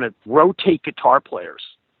we were going to rotate guitar players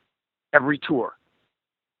every tour.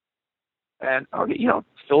 And,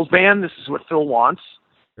 Phil's band, this is what Phil wants.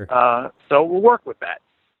 Sure. So we'll work with that.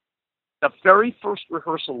 The very first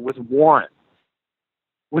rehearsal with Warren,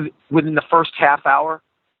 within the first half hour,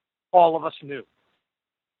 all of us knew.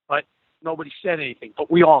 But nobody said anything,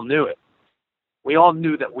 but we all knew it. We all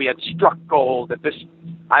knew that we had struck gold, that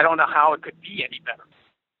I don't know how it could be any better.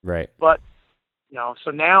 Right. But,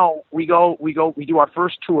 so now we do our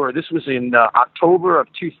first tour. This was in October of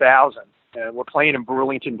 2000, and we're playing in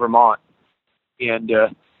Burlington, Vermont. And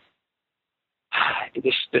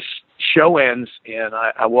this show ends, and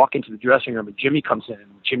I walk into the dressing room, and Jimmy comes in, and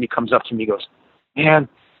Jimmy comes up to me and goes, "Man,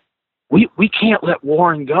 we can't let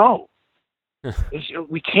Warren go.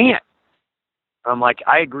 We can't." I'm like,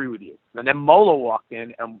 "I agree with you." And then Molo walked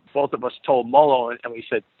in, and both of us told Molo, and we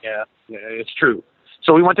said, yeah, it's true.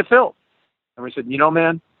 So we went to Phil, and we said,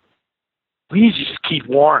 man, please just keep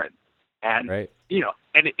Warren. And, right.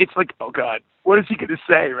 And it's like, oh, God, what is he going to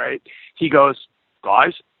say, right? He goes,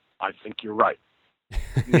 "Guys, I think you're right."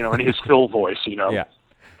 In his Phil voice, Yeah.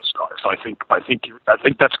 "Guys, I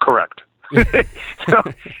think that's correct." So,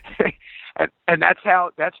 and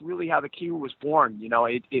that's really how the Q was born.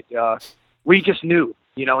 We just knew,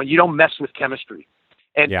 and you don't mess with chemistry.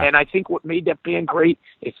 And I think what made that band great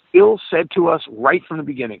is Phil said to us right from the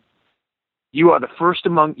beginning, "You are the first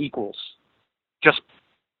among equals. Just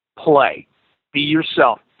play, be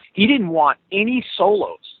yourself." He didn't want any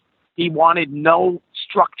solos. He wanted no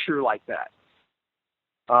structure like that.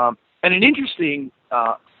 And an interesting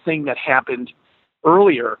thing that happened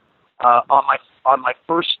earlier on my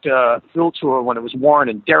first Phil tour, when it was Warren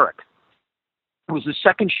and Derek, it was the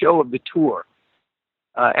second show of the tour,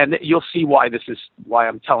 and you'll see why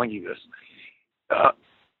I'm telling you this.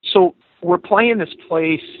 So we're playing this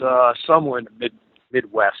place somewhere in the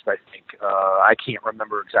Midwest, I think. I can't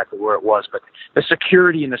remember exactly where it was, but the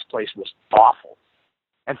security in this place was awful.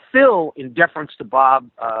 And Phil, in deference to Bob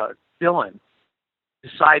Dylan,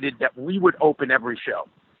 decided that we would open every show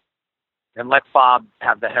and let Bob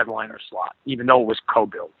have the headliner slot, even though it was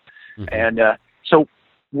co-billed. Mm-hmm. And so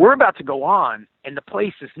we're about to go on, and the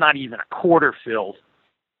place is not even a quarter filled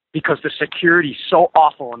because the security's so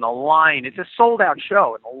awful, and the line, it's a sold-out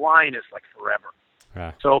show, and the line is like forever.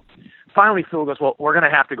 Yeah. So finally Phil goes, "Well, we're going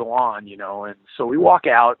to have to go on, and so we walk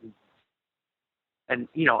out, and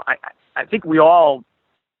I think we all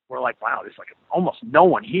were like, wow, there's like almost no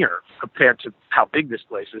one here compared to how big this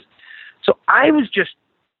place is. So I was just,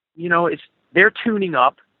 they're tuning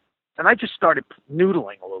up, and I just started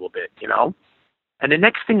noodling a little bit, And the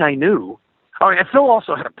next thing I knew, and Phil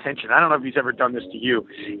also had a penchant. I don't know if he's ever done this to you.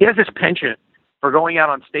 He has this penchant for going out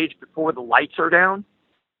on stage before the lights are down.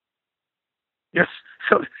 Yes,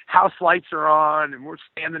 so house lights are on, and we're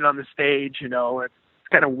standing on the stage, and it's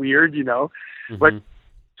kind of weird, Mm-hmm. But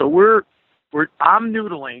so we're I'm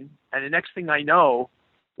noodling, and the next thing I know,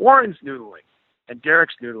 Warren's noodling, and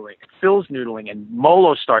Derek's noodling, and Phil's noodling, and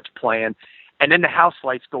Molo starts playing, and then the house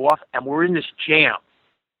lights go off, and we're in this jam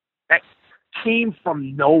that came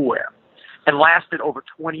from nowhere and lasted over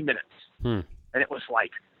 20 minutes. And it was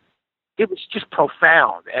just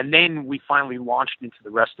profound. And then we finally launched into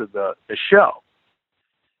the rest of the show.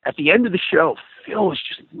 At the end of the show, Phil was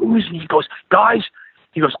just losing. He goes, guys,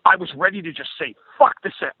 I was ready to just say, fuck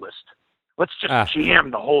the set list. Let's just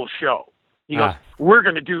jam the whole show. He goes, we're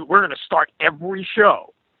going to start every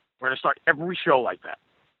show. We're going to start every show like that.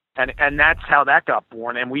 And that's how that got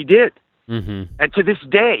born. And we did. And to this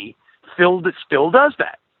day, Phil still does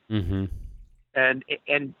that.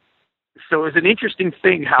 And so it was an interesting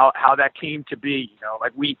thing how that came to be.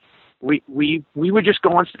 Like we would just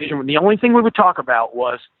go on stage, and the only thing we would talk about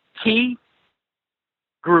was key,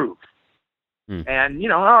 groove,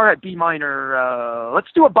 and all right, B minor.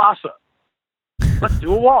 Let's do a bossa. Let's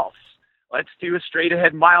do a waltz. Let's do a straight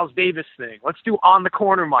ahead Miles Davis thing. Let's do on the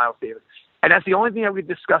corner Miles Davis. And that's the only thing that we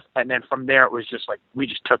discussed. And then from there, it was just like we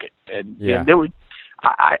just took it. And there would.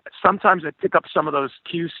 Sometimes I pick up some of those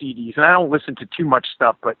Q CDs, and I don't listen to too much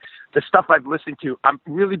stuff, but the stuff I've listened to, I'm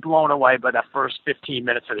really blown away by that first 15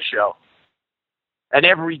 minutes of the show. And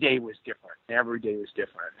every day was different.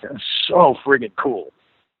 It was so friggin' cool.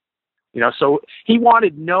 So he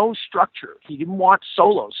wanted no structure. He didn't want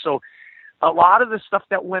solos. So a lot of the stuff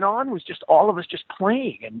that went on was just all of us just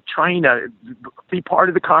playing and trying to be part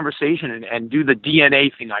of the conversation and do the DNA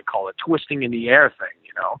thing, I call it, twisting in the air thing,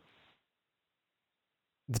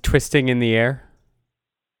 The twisting in the air?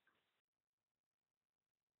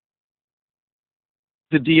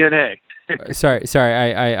 The DNA. sorry,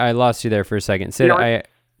 I lost you there for a second. Say one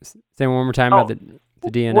more time about the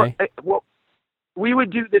DNA. Well, we would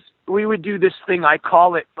do this thing. I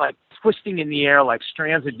call it like twisting in the air, like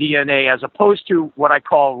strands of DNA, as opposed to what I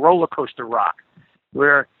call roller coaster rock,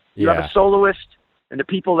 where you have a soloist and the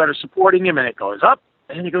people that are supporting him, and it goes up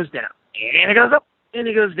and it goes down, and it goes up and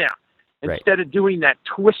it goes down. Instead of doing that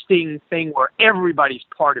twisting thing where everybody's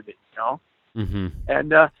part of it,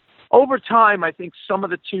 And over time, I think some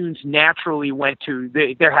of the tunes naturally went to,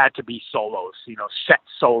 there had to be solos, set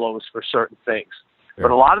solos for certain things. Sure.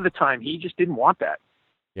 But a lot of the time, he just didn't want that.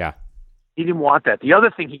 Yeah. He didn't want that. The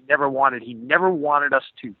other thing he never wanted us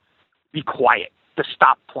to be quiet, to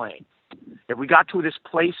stop playing. If we got to this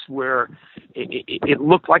place where it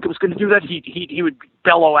looked like it was going to do that, he would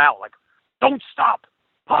bellow out like, don't stop,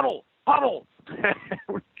 puddle.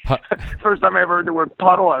 First time I ever heard the word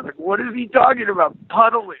puddle, I was like, what is he talking about?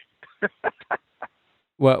 Puddling.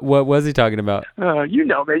 What was he talking about? Man,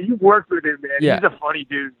 you worked with him, man. Yeah. He's a funny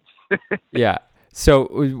dude. Yeah.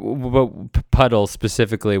 So puddle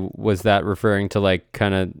specifically, was that referring to like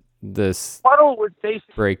kind of this? Puddle was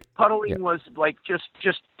basically puddling was like just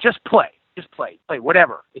play. Just play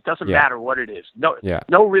whatever. It doesn't matter what it is.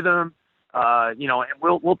 No rhythm. And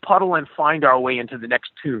we'll puddle and find our way into the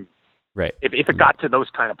next tune. Right. If it got to those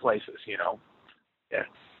kind of places, Yeah.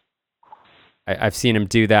 I've seen him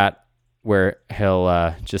do that where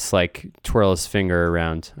he'll just like twirl his finger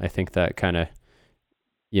around. I think that kind of,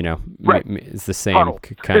 is the same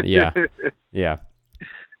kind of, yeah.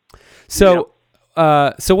 So,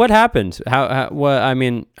 so what happened?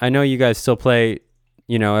 I know you guys still play,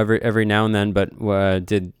 every now and then, but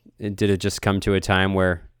did it just come to a time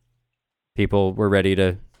where people were ready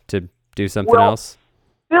to do something else?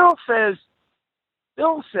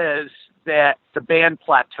 Phil says that the band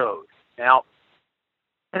plateaued. Now,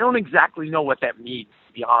 I don't exactly know what that means,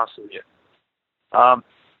 to be honest with you.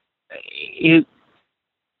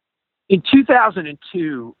 In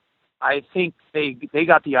 2002, I think they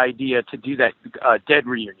got the idea to do that Dead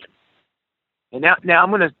reunion. And now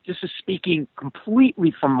this is speaking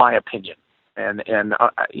completely from my opinion, and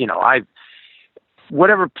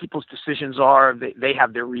whatever people's decisions are, they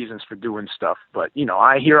have their reasons for doing stuff. But,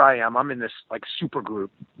 here I am. I'm in this, like, super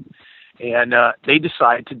group. And they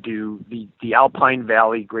decide to do the Alpine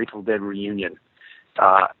Valley Grateful Dead reunion,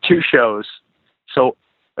 2 shows. So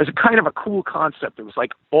it was a kind of a cool concept. It was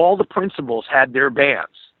like all the principals had their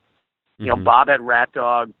bands. Bob had Rat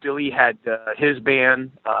Dog. Billy had his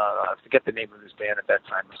band. I forget the name of his band at that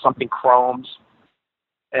time. Something Chromes.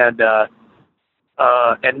 And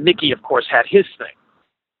Mickey, of course, had his thing.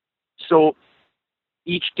 So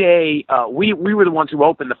each day, we were the ones who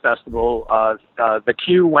opened the festival. The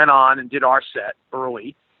Q went on and did our set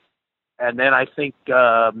early. And then I think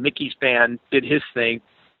Mickey's band did his thing.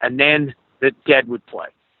 And then the Dead would play.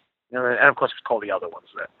 And of course, it's called the other ones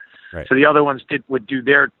then. Right. So the other ones would do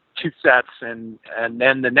their 2 sets. And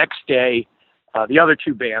then the next day, the other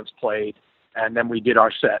 2 bands played. And then we did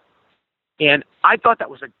our set. And I thought that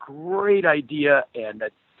was a great idea, and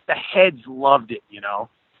the heads loved it,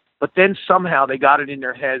 But then somehow they got it in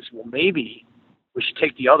their heads, well, maybe we should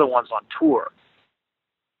take the other ones on tour.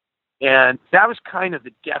 And that was kind of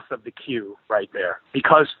the death of the Q right there,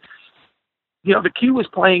 because the Q was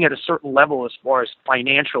playing at a certain level as far as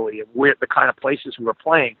financially and where the kind of places we were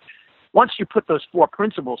playing. Once you put those four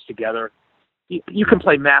principles together, you can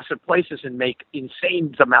play massive places and make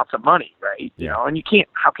insane amounts of money, right? Yeah. And you can't.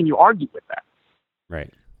 How can you argue with that?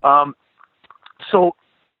 Right. So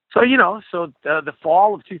the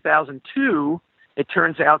fall of 2002, it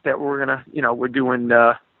turns out that we're gonna, we're doing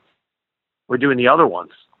the other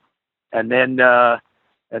ones, and then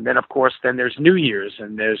of course then there's New Year's,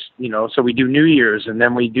 and there's so we do New Year's, and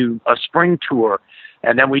then we do a spring tour,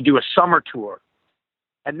 and then we do a summer tour,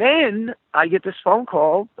 and then I get this phone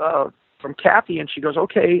call from Kathy, and she goes,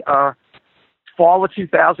 okay, fall of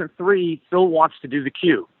 2003, Phil wants to do the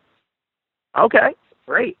Q. Okay,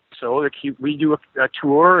 great. So we do a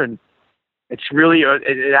tour, and it's really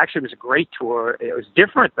it actually was a great tour. It was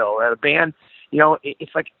different though. At a band,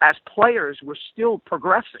 it's like as players we're still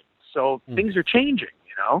progressing, so things are changing.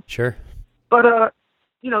 Sure. But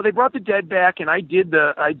they brought the Dead back, and I did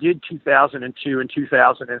 2002 and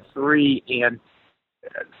 2003, and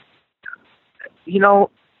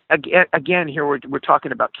again here we're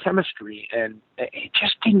talking about chemistry, and it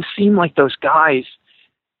just didn't seem like those guys.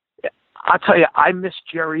 I'll tell you, I miss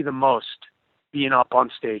Jerry the most being up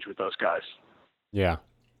on stage with those guys. Yeah.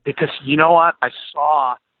 Because you know what? I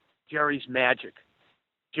saw Jerry's magic.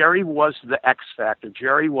 Jerry was the X factor.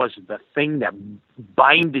 Jerry was the thing that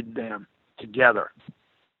binded them together.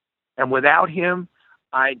 And without him,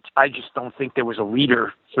 I just don't think there was a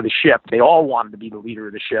leader for the ship. They all wanted to be the leader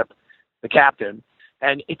of the ship, the captain,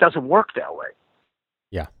 and it doesn't work that way.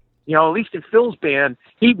 Yeah. At least in Phil's band,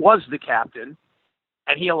 he was the captain,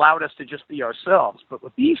 and he allowed us to just be ourselves. But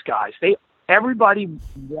with these guys, everybody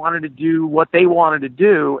wanted to do what they wanted to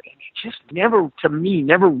do, and it just never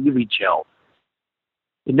really gelled.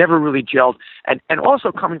 It never really gelled. And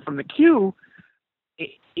also coming from the Q,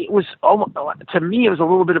 it was almost, to me, it was a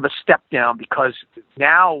little bit of a step down, because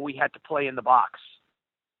now we had to play in the box.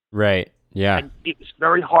 Right. Yeah. And it was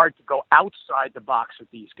very hard to go outside the box with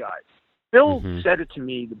these guys. Phil said it to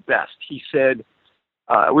me the best. He said,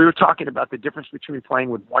 we were talking about the difference between playing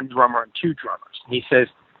with one drummer and two drummers. He says,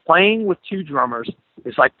 playing with two drummers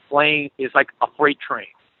is like a freight train,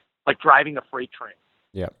 like driving a freight train.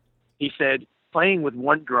 Yep. He said, playing with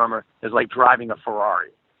one drummer is like driving a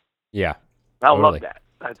Ferrari. Yeah. I love that.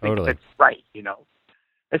 I think that's right,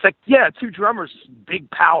 It's like, yeah, two drummers, big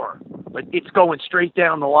power, but it's going straight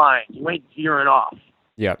down the line. You ain't veering off.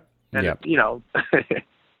 Yep. And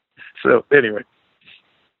so anyway.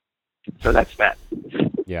 So that's that.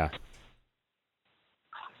 Yeah.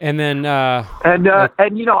 And then I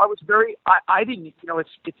was very I didn't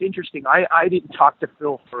it's interesting. I didn't talk to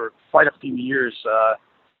Phil for quite a few years,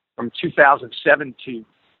 from 2007 to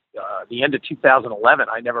the end of 2011.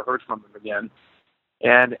 I never heard from him again.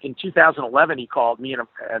 And in 2011 he called me,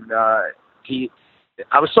 and I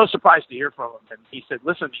was so surprised to hear from him, and he said,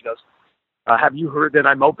 listen, he goes, have you heard that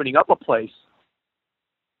I'm opening up a place?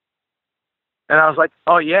 And I was like,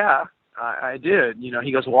 oh, yeah, I did.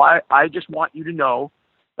 He goes, well, I just want you to know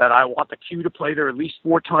that I want the Q to play there at least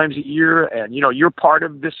 4 times a year. And, you're part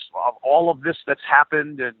of this, of all of this that's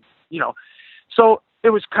happened. And, so it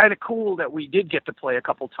was kind of cool that we did get to play a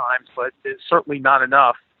couple times, but it's certainly not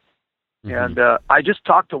enough. Mm-hmm. And I just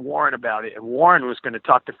talked to Warren about it. And Warren was going to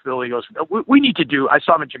talk to Phil. He goes, we need to do, I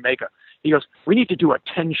saw him in Jamaica. He goes, we need to do a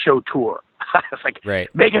 10-show tour. I was like, right.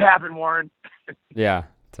 Make it happen, Warren. Yeah,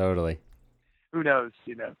 totally. Who knows,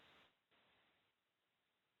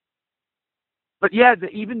 But yeah,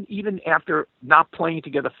 even after not playing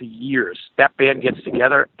together for years, that band gets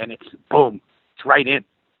together and it's boom, it's right in.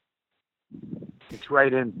 It's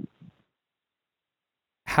right in.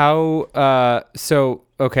 How? So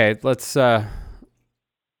okay, let's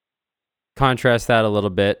contrast that a little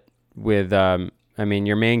bit with.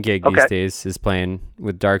 Your main gig these days is playing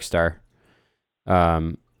with Dark Star.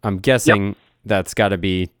 I'm guessing that's got to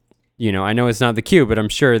be. I know it's not the Q, but I'm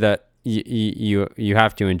sure that you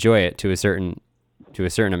have to enjoy it to a certain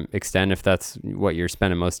extent if that's what you're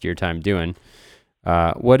spending most of your time doing.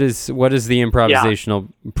 What is the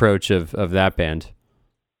improvisational approach of that band?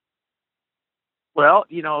 Well,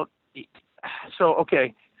 so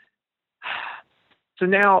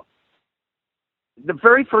now the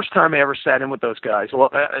very first time I ever sat in with those guys,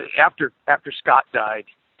 after Scott died,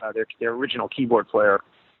 their original keyboard player,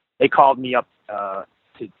 they called me up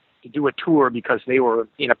to do a tour because they were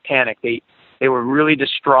in a panic. They were really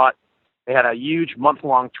distraught. They had a huge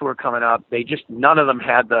month-long tour coming up. None of them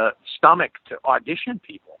had the stomach to audition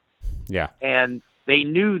people. Yeah. And they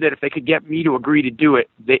knew that if they could get me to agree to do it,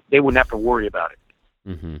 they wouldn't have to worry about it.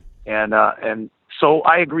 Mm-hmm. And so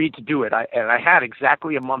I agreed to do it. I had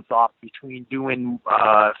exactly a month off between doing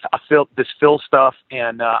this Phil stuff,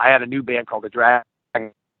 and I had a new band called the Dragon.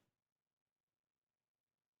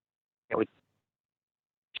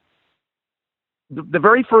 The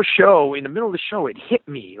very first show, in the middle of the show, it hit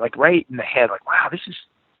me like right in the head, like, wow,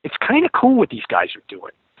 it's kind of cool what these guys are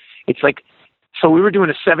doing. It's like, so we were doing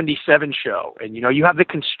a 77 show, and you have the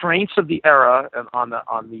constraints of the era and on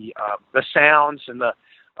the sounds and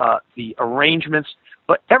the arrangements,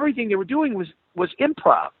 but everything they were doing was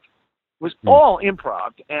improv, all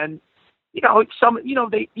improv. And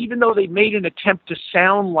they, even though they made an attempt to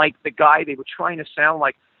sound like the guy they were trying to sound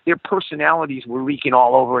like, their personalities were leaking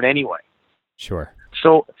all over it anyway. Sure.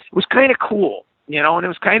 So it was kind of cool, and it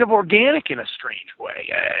was kind of organic in a strange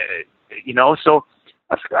way, so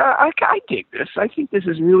I dig this. I think this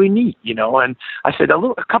is really neat, and I said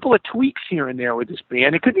a couple of tweaks here and there with this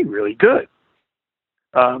band, it could be really good.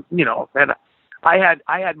 And I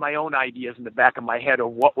had my own ideas in the back of my head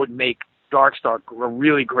of what would make Darkstar a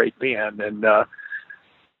really great band, and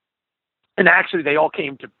actually they all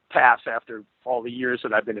came to pass after all the years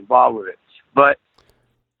that I've been involved with it. But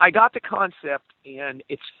I got the concept, and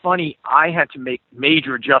it's funny, I had to make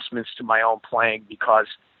major adjustments to my own playing because,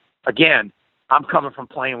 again, I'm coming from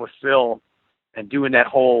playing with Phil and doing that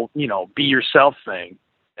whole, be yourself thing.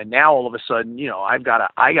 And now all of a sudden, I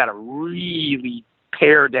gotta really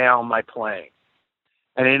pare down my playing.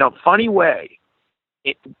 And in a funny way,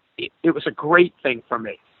 it was a great thing for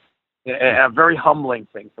me, a very humbling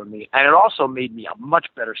thing for me. And it also made me a much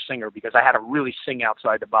better singer because I had to really sing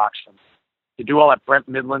outside the box to do all that Brent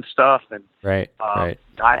Midland stuff. And right.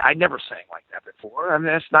 I never sang like that before. I mean,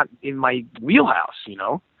 that's not in my wheelhouse,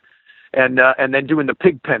 and then doing the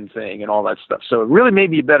pig pen thing and all that stuff. So it really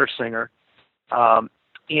made me a better singer.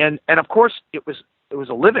 And of course it was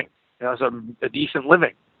a living. It was a decent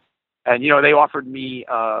living. And, they offered me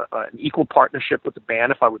an equal partnership with the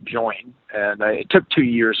band if I would join. And it took 2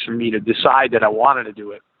 years for me to decide that I wanted to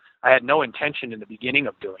do it. I had no intention in the beginning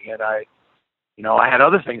of doing it. I had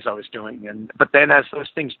other things I was doing. But then as those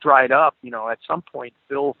things dried up, at some point,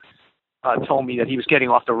 Phil told me that he was getting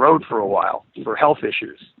off the road for a while for health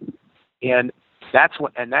issues. And that's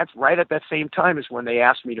right at that same time is when they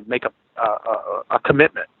asked me to make a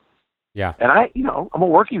commitment. Yeah. And I'm a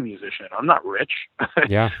working musician. I'm not rich.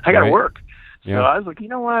 Yeah. I got to work. Yeah. So I was like, you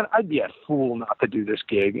know what? I'd be a fool not to do this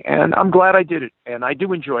gig. And I'm glad I did it. And I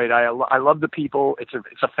do enjoy it. I love the people. It's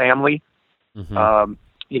a family. Mm-hmm.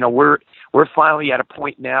 We're finally at a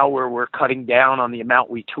point now where we're cutting down on the amount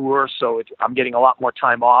we tour. So I'm getting a lot more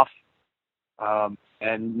time off.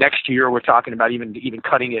 And next year we're talking about even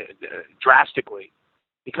cutting it drastically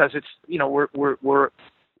because it's,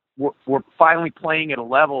 we're finally playing at a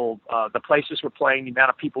level, the places we're playing, the amount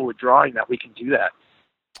of people we're drawing that we can do that.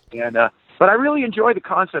 And, but I really enjoy the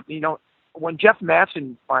concept. When Jeff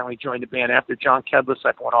Matson finally joined the band after John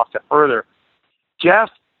Kedlisek went off to Further, Jeff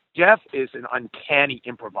is an uncanny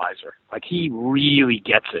improviser. Like he really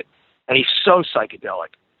gets it. And he's so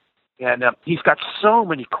psychedelic. And he's got so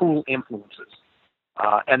many cool influences.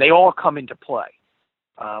 And they all come into play.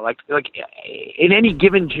 Like in any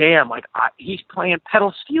given jam, he's playing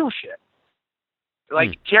pedal steel shit.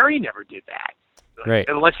 Like Jerry never did that, right?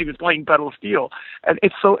 Unless he was playing pedal steel, and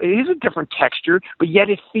it is a different texture, but yet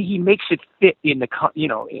he makes it fit in the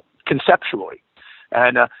conceptually.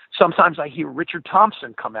 And sometimes I hear Richard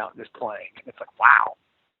Thompson come out and is playing, and it's like wow,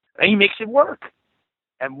 and he makes it work.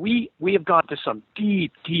 And we have gone to some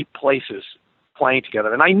deep places playing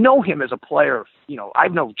together. And I know him as a player.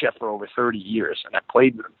 I've known Jeff for over 30 years, and I've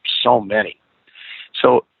played with him so many.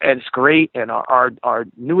 So, and it's great. And our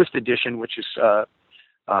newest addition, which is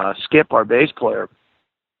Skip, our bass player,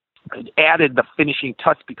 added the finishing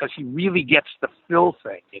touch because he really gets the Phil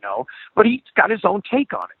thing, but he's got his own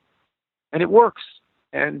take on it. And it works.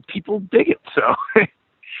 And people dig it. So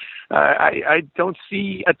I don't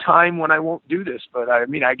see a time when I won't do this, but I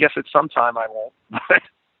guess at some time I won't.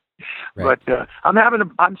 Right. But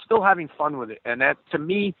I'm still having fun with it, and that to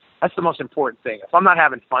me that's the most important thing. If I'm not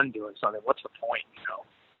having fun doing something, what's the point?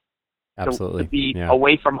 Absolutely. To be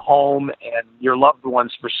away from home and your loved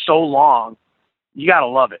ones for so long, you gotta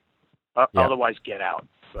love it. Otherwise, get out.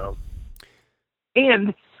 So,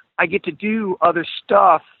 and I get to do other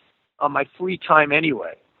stuff on my free time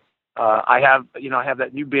anyway. I have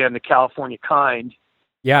that new band, the California Kind.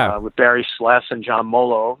 Yeah. With Barry Sless and John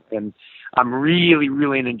Molo, and I'm really,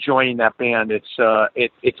 really enjoying that band.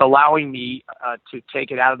 It's allowing me to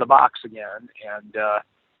take it out of the box again,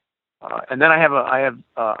 and then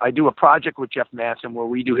I do a project with Jeff Manson where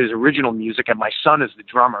we do his original music, and my son is the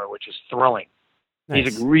drummer, which is thrilling. Nice.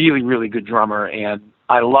 He's a really, really good drummer, and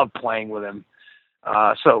I love playing with him.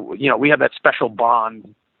 So we have that special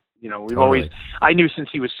bond. We've Totally. always. I knew since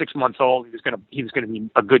he was 6 months old he was gonna be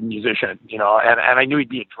a good musician. And I knew he'd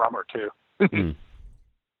be a drummer too. Mm.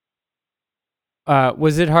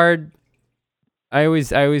 Was it hard? I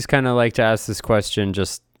always kind of like to ask this question.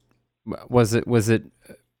 Just was it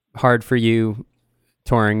hard for you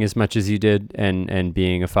touring as much as you did and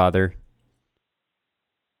being a father?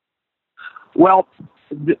 Well,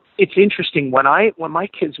 it's interesting. When my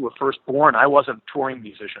kids were first born, I wasn't a touring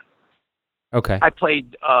musician. Okay. I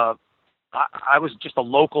played. I was just a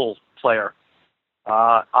local player.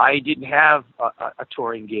 I didn't have a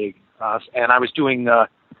touring gig, and I was doing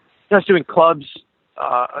clubs,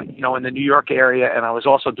 in the New York area, and I was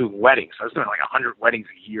also doing weddings. I was doing like 100 weddings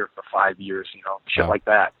a year for 5 years, shit like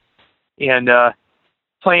that. And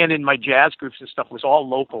playing in my jazz groups and stuff was all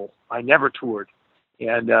local. I never toured.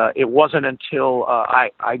 And it wasn't until I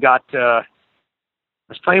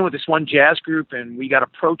was playing with this one jazz group, and we got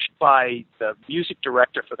approached by the music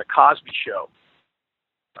director for the Cosby Show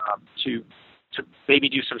to maybe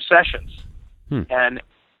do some sessions. And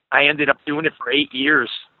I ended up doing it for 8 years.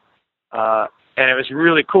 And it was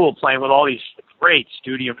really cool playing with all these great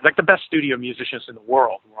studio, like the best studio musicians in the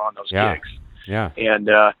world who were on those gigs. Yeah. And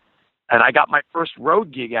I got my first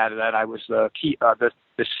road gig out of that. I was the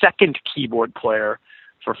second keyboard player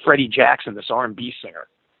for Freddie Jackson, this R&B singer,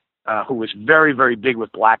 who was very, very big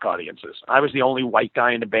with black audiences. I was the only white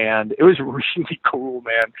guy in the band. It was really cool,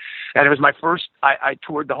 man. And it was my first. I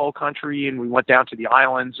toured the whole country, and we went down to the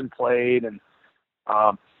islands and played. And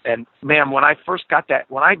man, when I first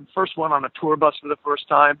went on a tour bus for the first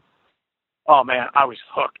time, oh man, I was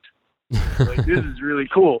hooked. Like, this is really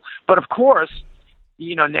cool. But of course,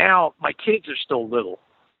 now my kids are still little,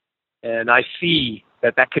 and I see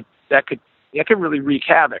that could really wreak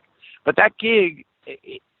havoc. But that gig,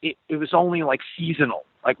 it was only like seasonal.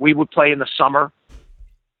 Like we would play in the summer,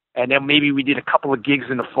 and then maybe we did a couple of gigs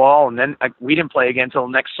in the fall, and then we didn't play again until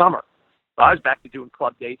next summer. So I was back to doing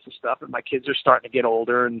club dates and stuff, and my kids are starting to get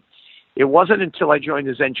older. And it wasn't until I joined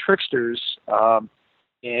the Zen Tricksters,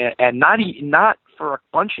 and not for a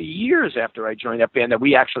bunch of years after I joined that band, that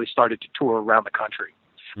we actually started to tour around the country.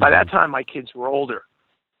 By that time, my kids were older,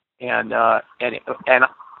 and I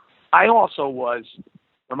also was,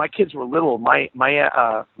 when my kids were little. My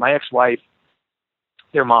ex-wife,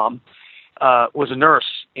 their mom, was a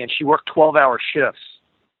nurse, and she worked 12-hour shifts,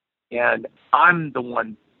 and I'm the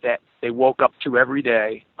one that they woke up to every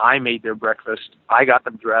day. I made their breakfast. I got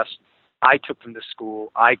them dressed. I took them to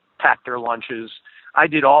school. I packed their lunches. I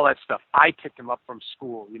did all that stuff. I picked them up from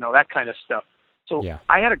school, that kind of stuff. So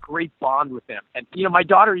I had a great bond with them. And, my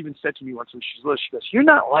daughter even said to me once when she's little, she goes, "You're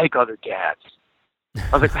not like other dads." I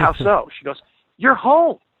was like, "How so?" She goes, "You're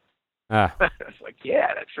home." I was like,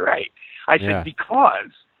 "Yeah, that's right." I said, "Because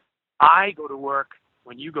I go to work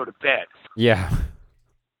when you go to bed." Yeah.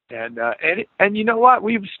 And you know what?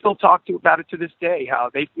 We've still talked about it to this day, how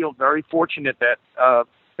they feel very fortunate that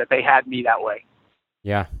they had me that way.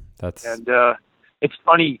 Yeah, and it's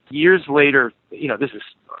funny. Years later, this is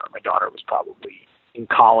my daughter was probably in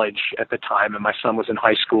college at the time, and my son was in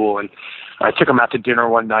high school, and I took him out to dinner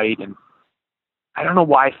one night, and I don't know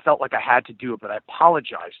why I felt like I had to do it, but I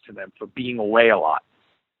apologized to them for being away a lot.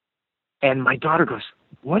 And my daughter goes,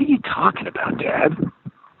 "What are you talking about, Dad?"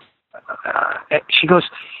 She goes,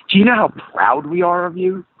 "Do you know how proud we are of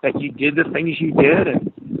you, that you did the things you did?"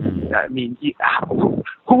 And I mean,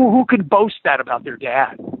 who could boast that about their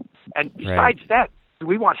dad? And besides that, do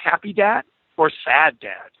we want happy dad or sad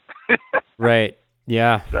dad? Right.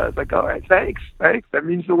 Yeah. So I was like, "All right, thanks. That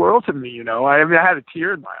means the world to me." I had a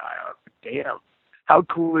tear in my eye. I was like, "Damn, how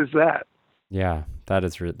cool is that?" Yeah, that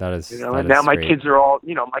is. And now my kids are all,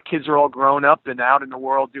 grown up and out in the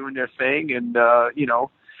world doing their thing, and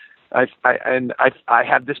I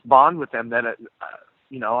have this bond with them that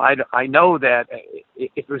I know that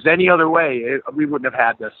if it was any other way, we wouldn't have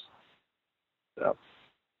had this. So,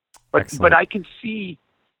 but I can see.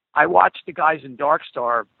 I watched the guys in Dark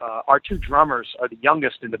Star. Our two drummers are the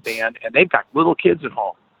youngest in the band, and they've got little kids at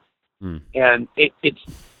home, and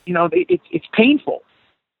it's painful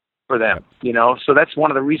for them. So that's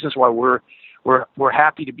one of the reasons why we're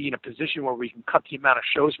happy to be in a position where we can cut the amount of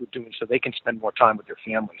shows we're doing so they can spend more time with their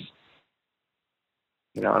families.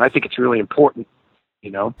 And I think it's really important,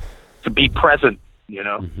 to be present. You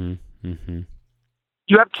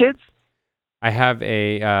have kids? I have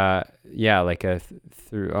a like a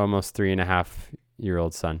through almost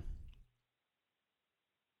 3.5-year-old son.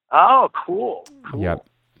 Oh, cool. Yep.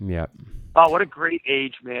 Oh, what a great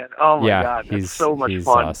age, man. Oh my God, that's so much he's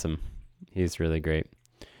fun. Awesome. He's really great.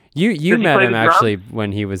 You Does he met play him the drums? actually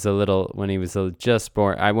when he was just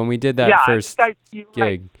born. When we did that Yeah, first I think you're gig.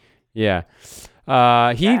 right. Yeah.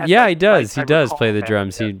 He I does. He does recall play the that,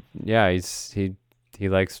 drums. yeah. He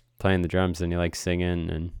likes playing the drums, and he likes singing,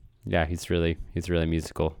 and yeah, he's really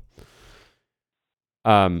musical.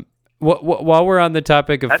 While we're on the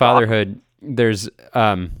topic of That's fatherhood, there's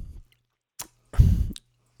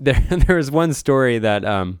there was one story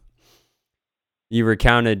that you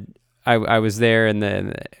recounted. I was there, and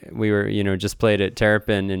then we were just played at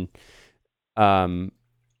Terrapin, and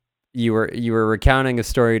you were recounting a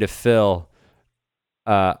story to Phil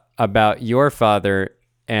about your father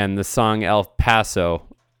and the song El Paso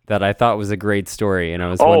that I thought was a great story, and I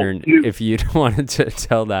was wondering if you'd wanted to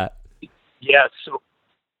tell that.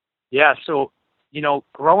 So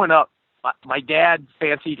growing up, my dad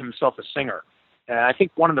fancied himself a singer. And I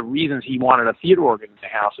think one of the reasons he wanted a theater organ in the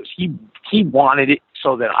house is he wanted it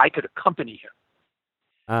so that I could accompany him.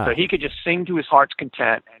 So he could just sing to his heart's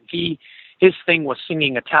content. And his thing was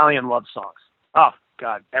singing Italian love songs. Oh,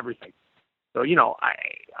 God, everything. So,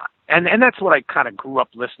 and that's what I kind of grew up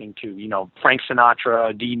listening to, Frank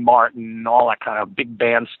Sinatra, Dean Martin, all that kind of big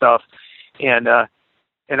band stuff. And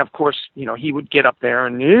of course, he would get up there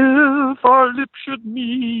and if our lips should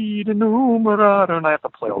meet in Umarada, and I have to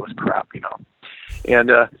play all this crap,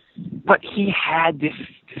 And, but he had this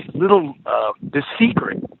little, this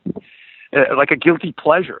secret, like a guilty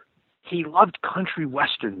pleasure. He loved country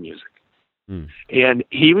western music. And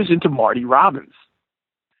he was into Marty Robbins.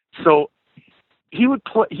 So he would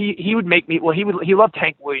play, he would make me, he loved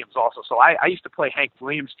Hank Williams also. So I used to play Hank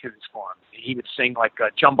Williams tunes for him. He would sing like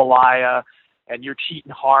Jambalaya and Your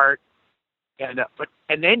Cheating Heart. And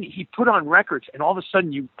then he put on records, and all of a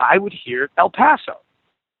sudden I would hear El Paso.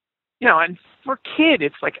 And for a kid,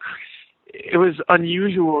 it's like, it was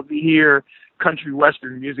unusual to hear country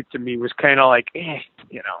western music. To me was kind of like,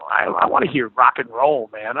 I want to hear rock and roll,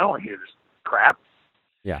 man. I don't want to hear this crap.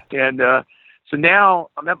 Yeah. And so now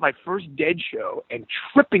I'm at my first Dead show and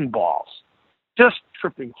tripping balls, just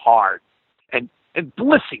tripping hard and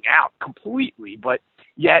blissing out completely. But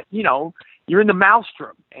yet, you're in the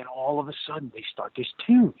maelstrom, and all of a sudden they start this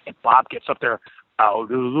tune, and Bob gets up there,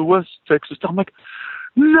 out of the West Texas. I'm like,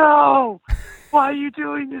 no, why are you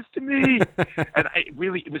doing this to me? And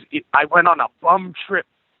I went on a bum trip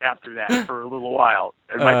after that for a little while.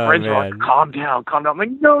 And my friends were like, calm down. I'm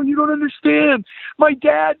like, no, you don't understand. My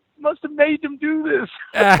dad must have made them do this.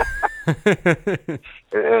 And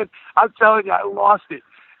I'm telling you, I lost it.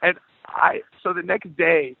 And so the next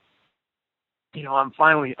day, I'm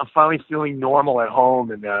finally feeling normal at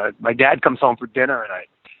home. And my dad comes home for dinner, and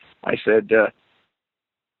I said,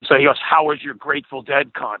 so he goes, how was your Grateful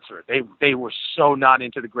Dead concert? They were so not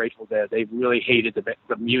into the Grateful Dead. They really hated the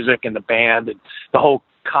music and the band and the whole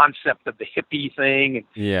concept of the hippie thing. And,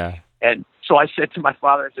 yeah. And so I said to my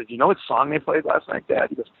father, I said, you know what song they played last night, Dad?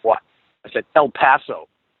 He goes, what? I said, El Paso.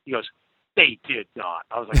 He goes, they did not.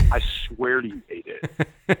 I was like, I swear to you they did.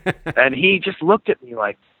 And he just looked at me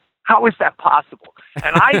like, how is that possible?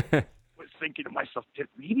 And I was thinking to myself,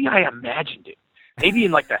 maybe I imagined it. Maybe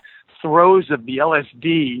in like the throes of the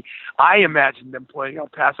LSD, I imagined them playing El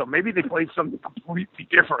Paso. Maybe they played something completely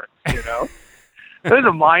different, That's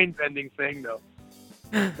a mind-bending thing, though.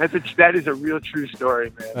 That is a real true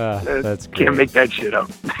story, man. That's great. Can't make that shit up.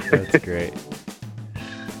 That's great.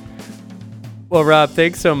 Well, Rob,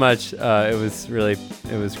 thanks so much. It was really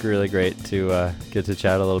great to get to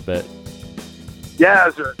chat a little bit. Yeah,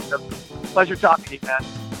 it was a pleasure talking to you, man.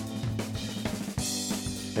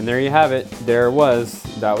 And there you have it. There it was.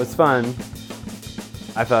 That was fun.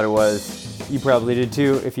 I thought it was. You probably did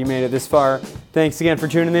too if you made it this far. Thanks again for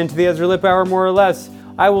tuning in to the Ezra Lipp Hour, more or less.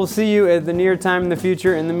 I will see you at the near time in the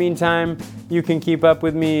future. In the meantime, you can keep up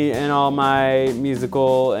with me and all my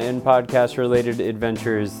musical and podcast-related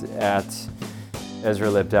adventures at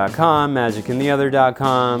EzraLipp.com,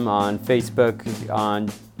 magicandtheother.com, on Facebook, on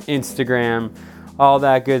Instagram, all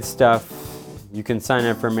that good stuff. You can sign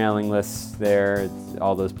up for mailing lists there,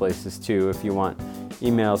 all those places too, if you want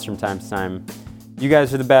emails from time to time. You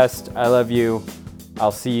guys are the best. I love you.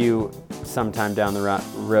 I'll see you sometime down the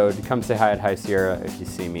road. Come say hi at High Sierra if you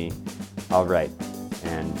see me. All right.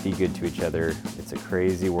 And be good to each other. It's a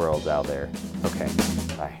crazy world out there. Okay.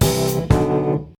 Bye.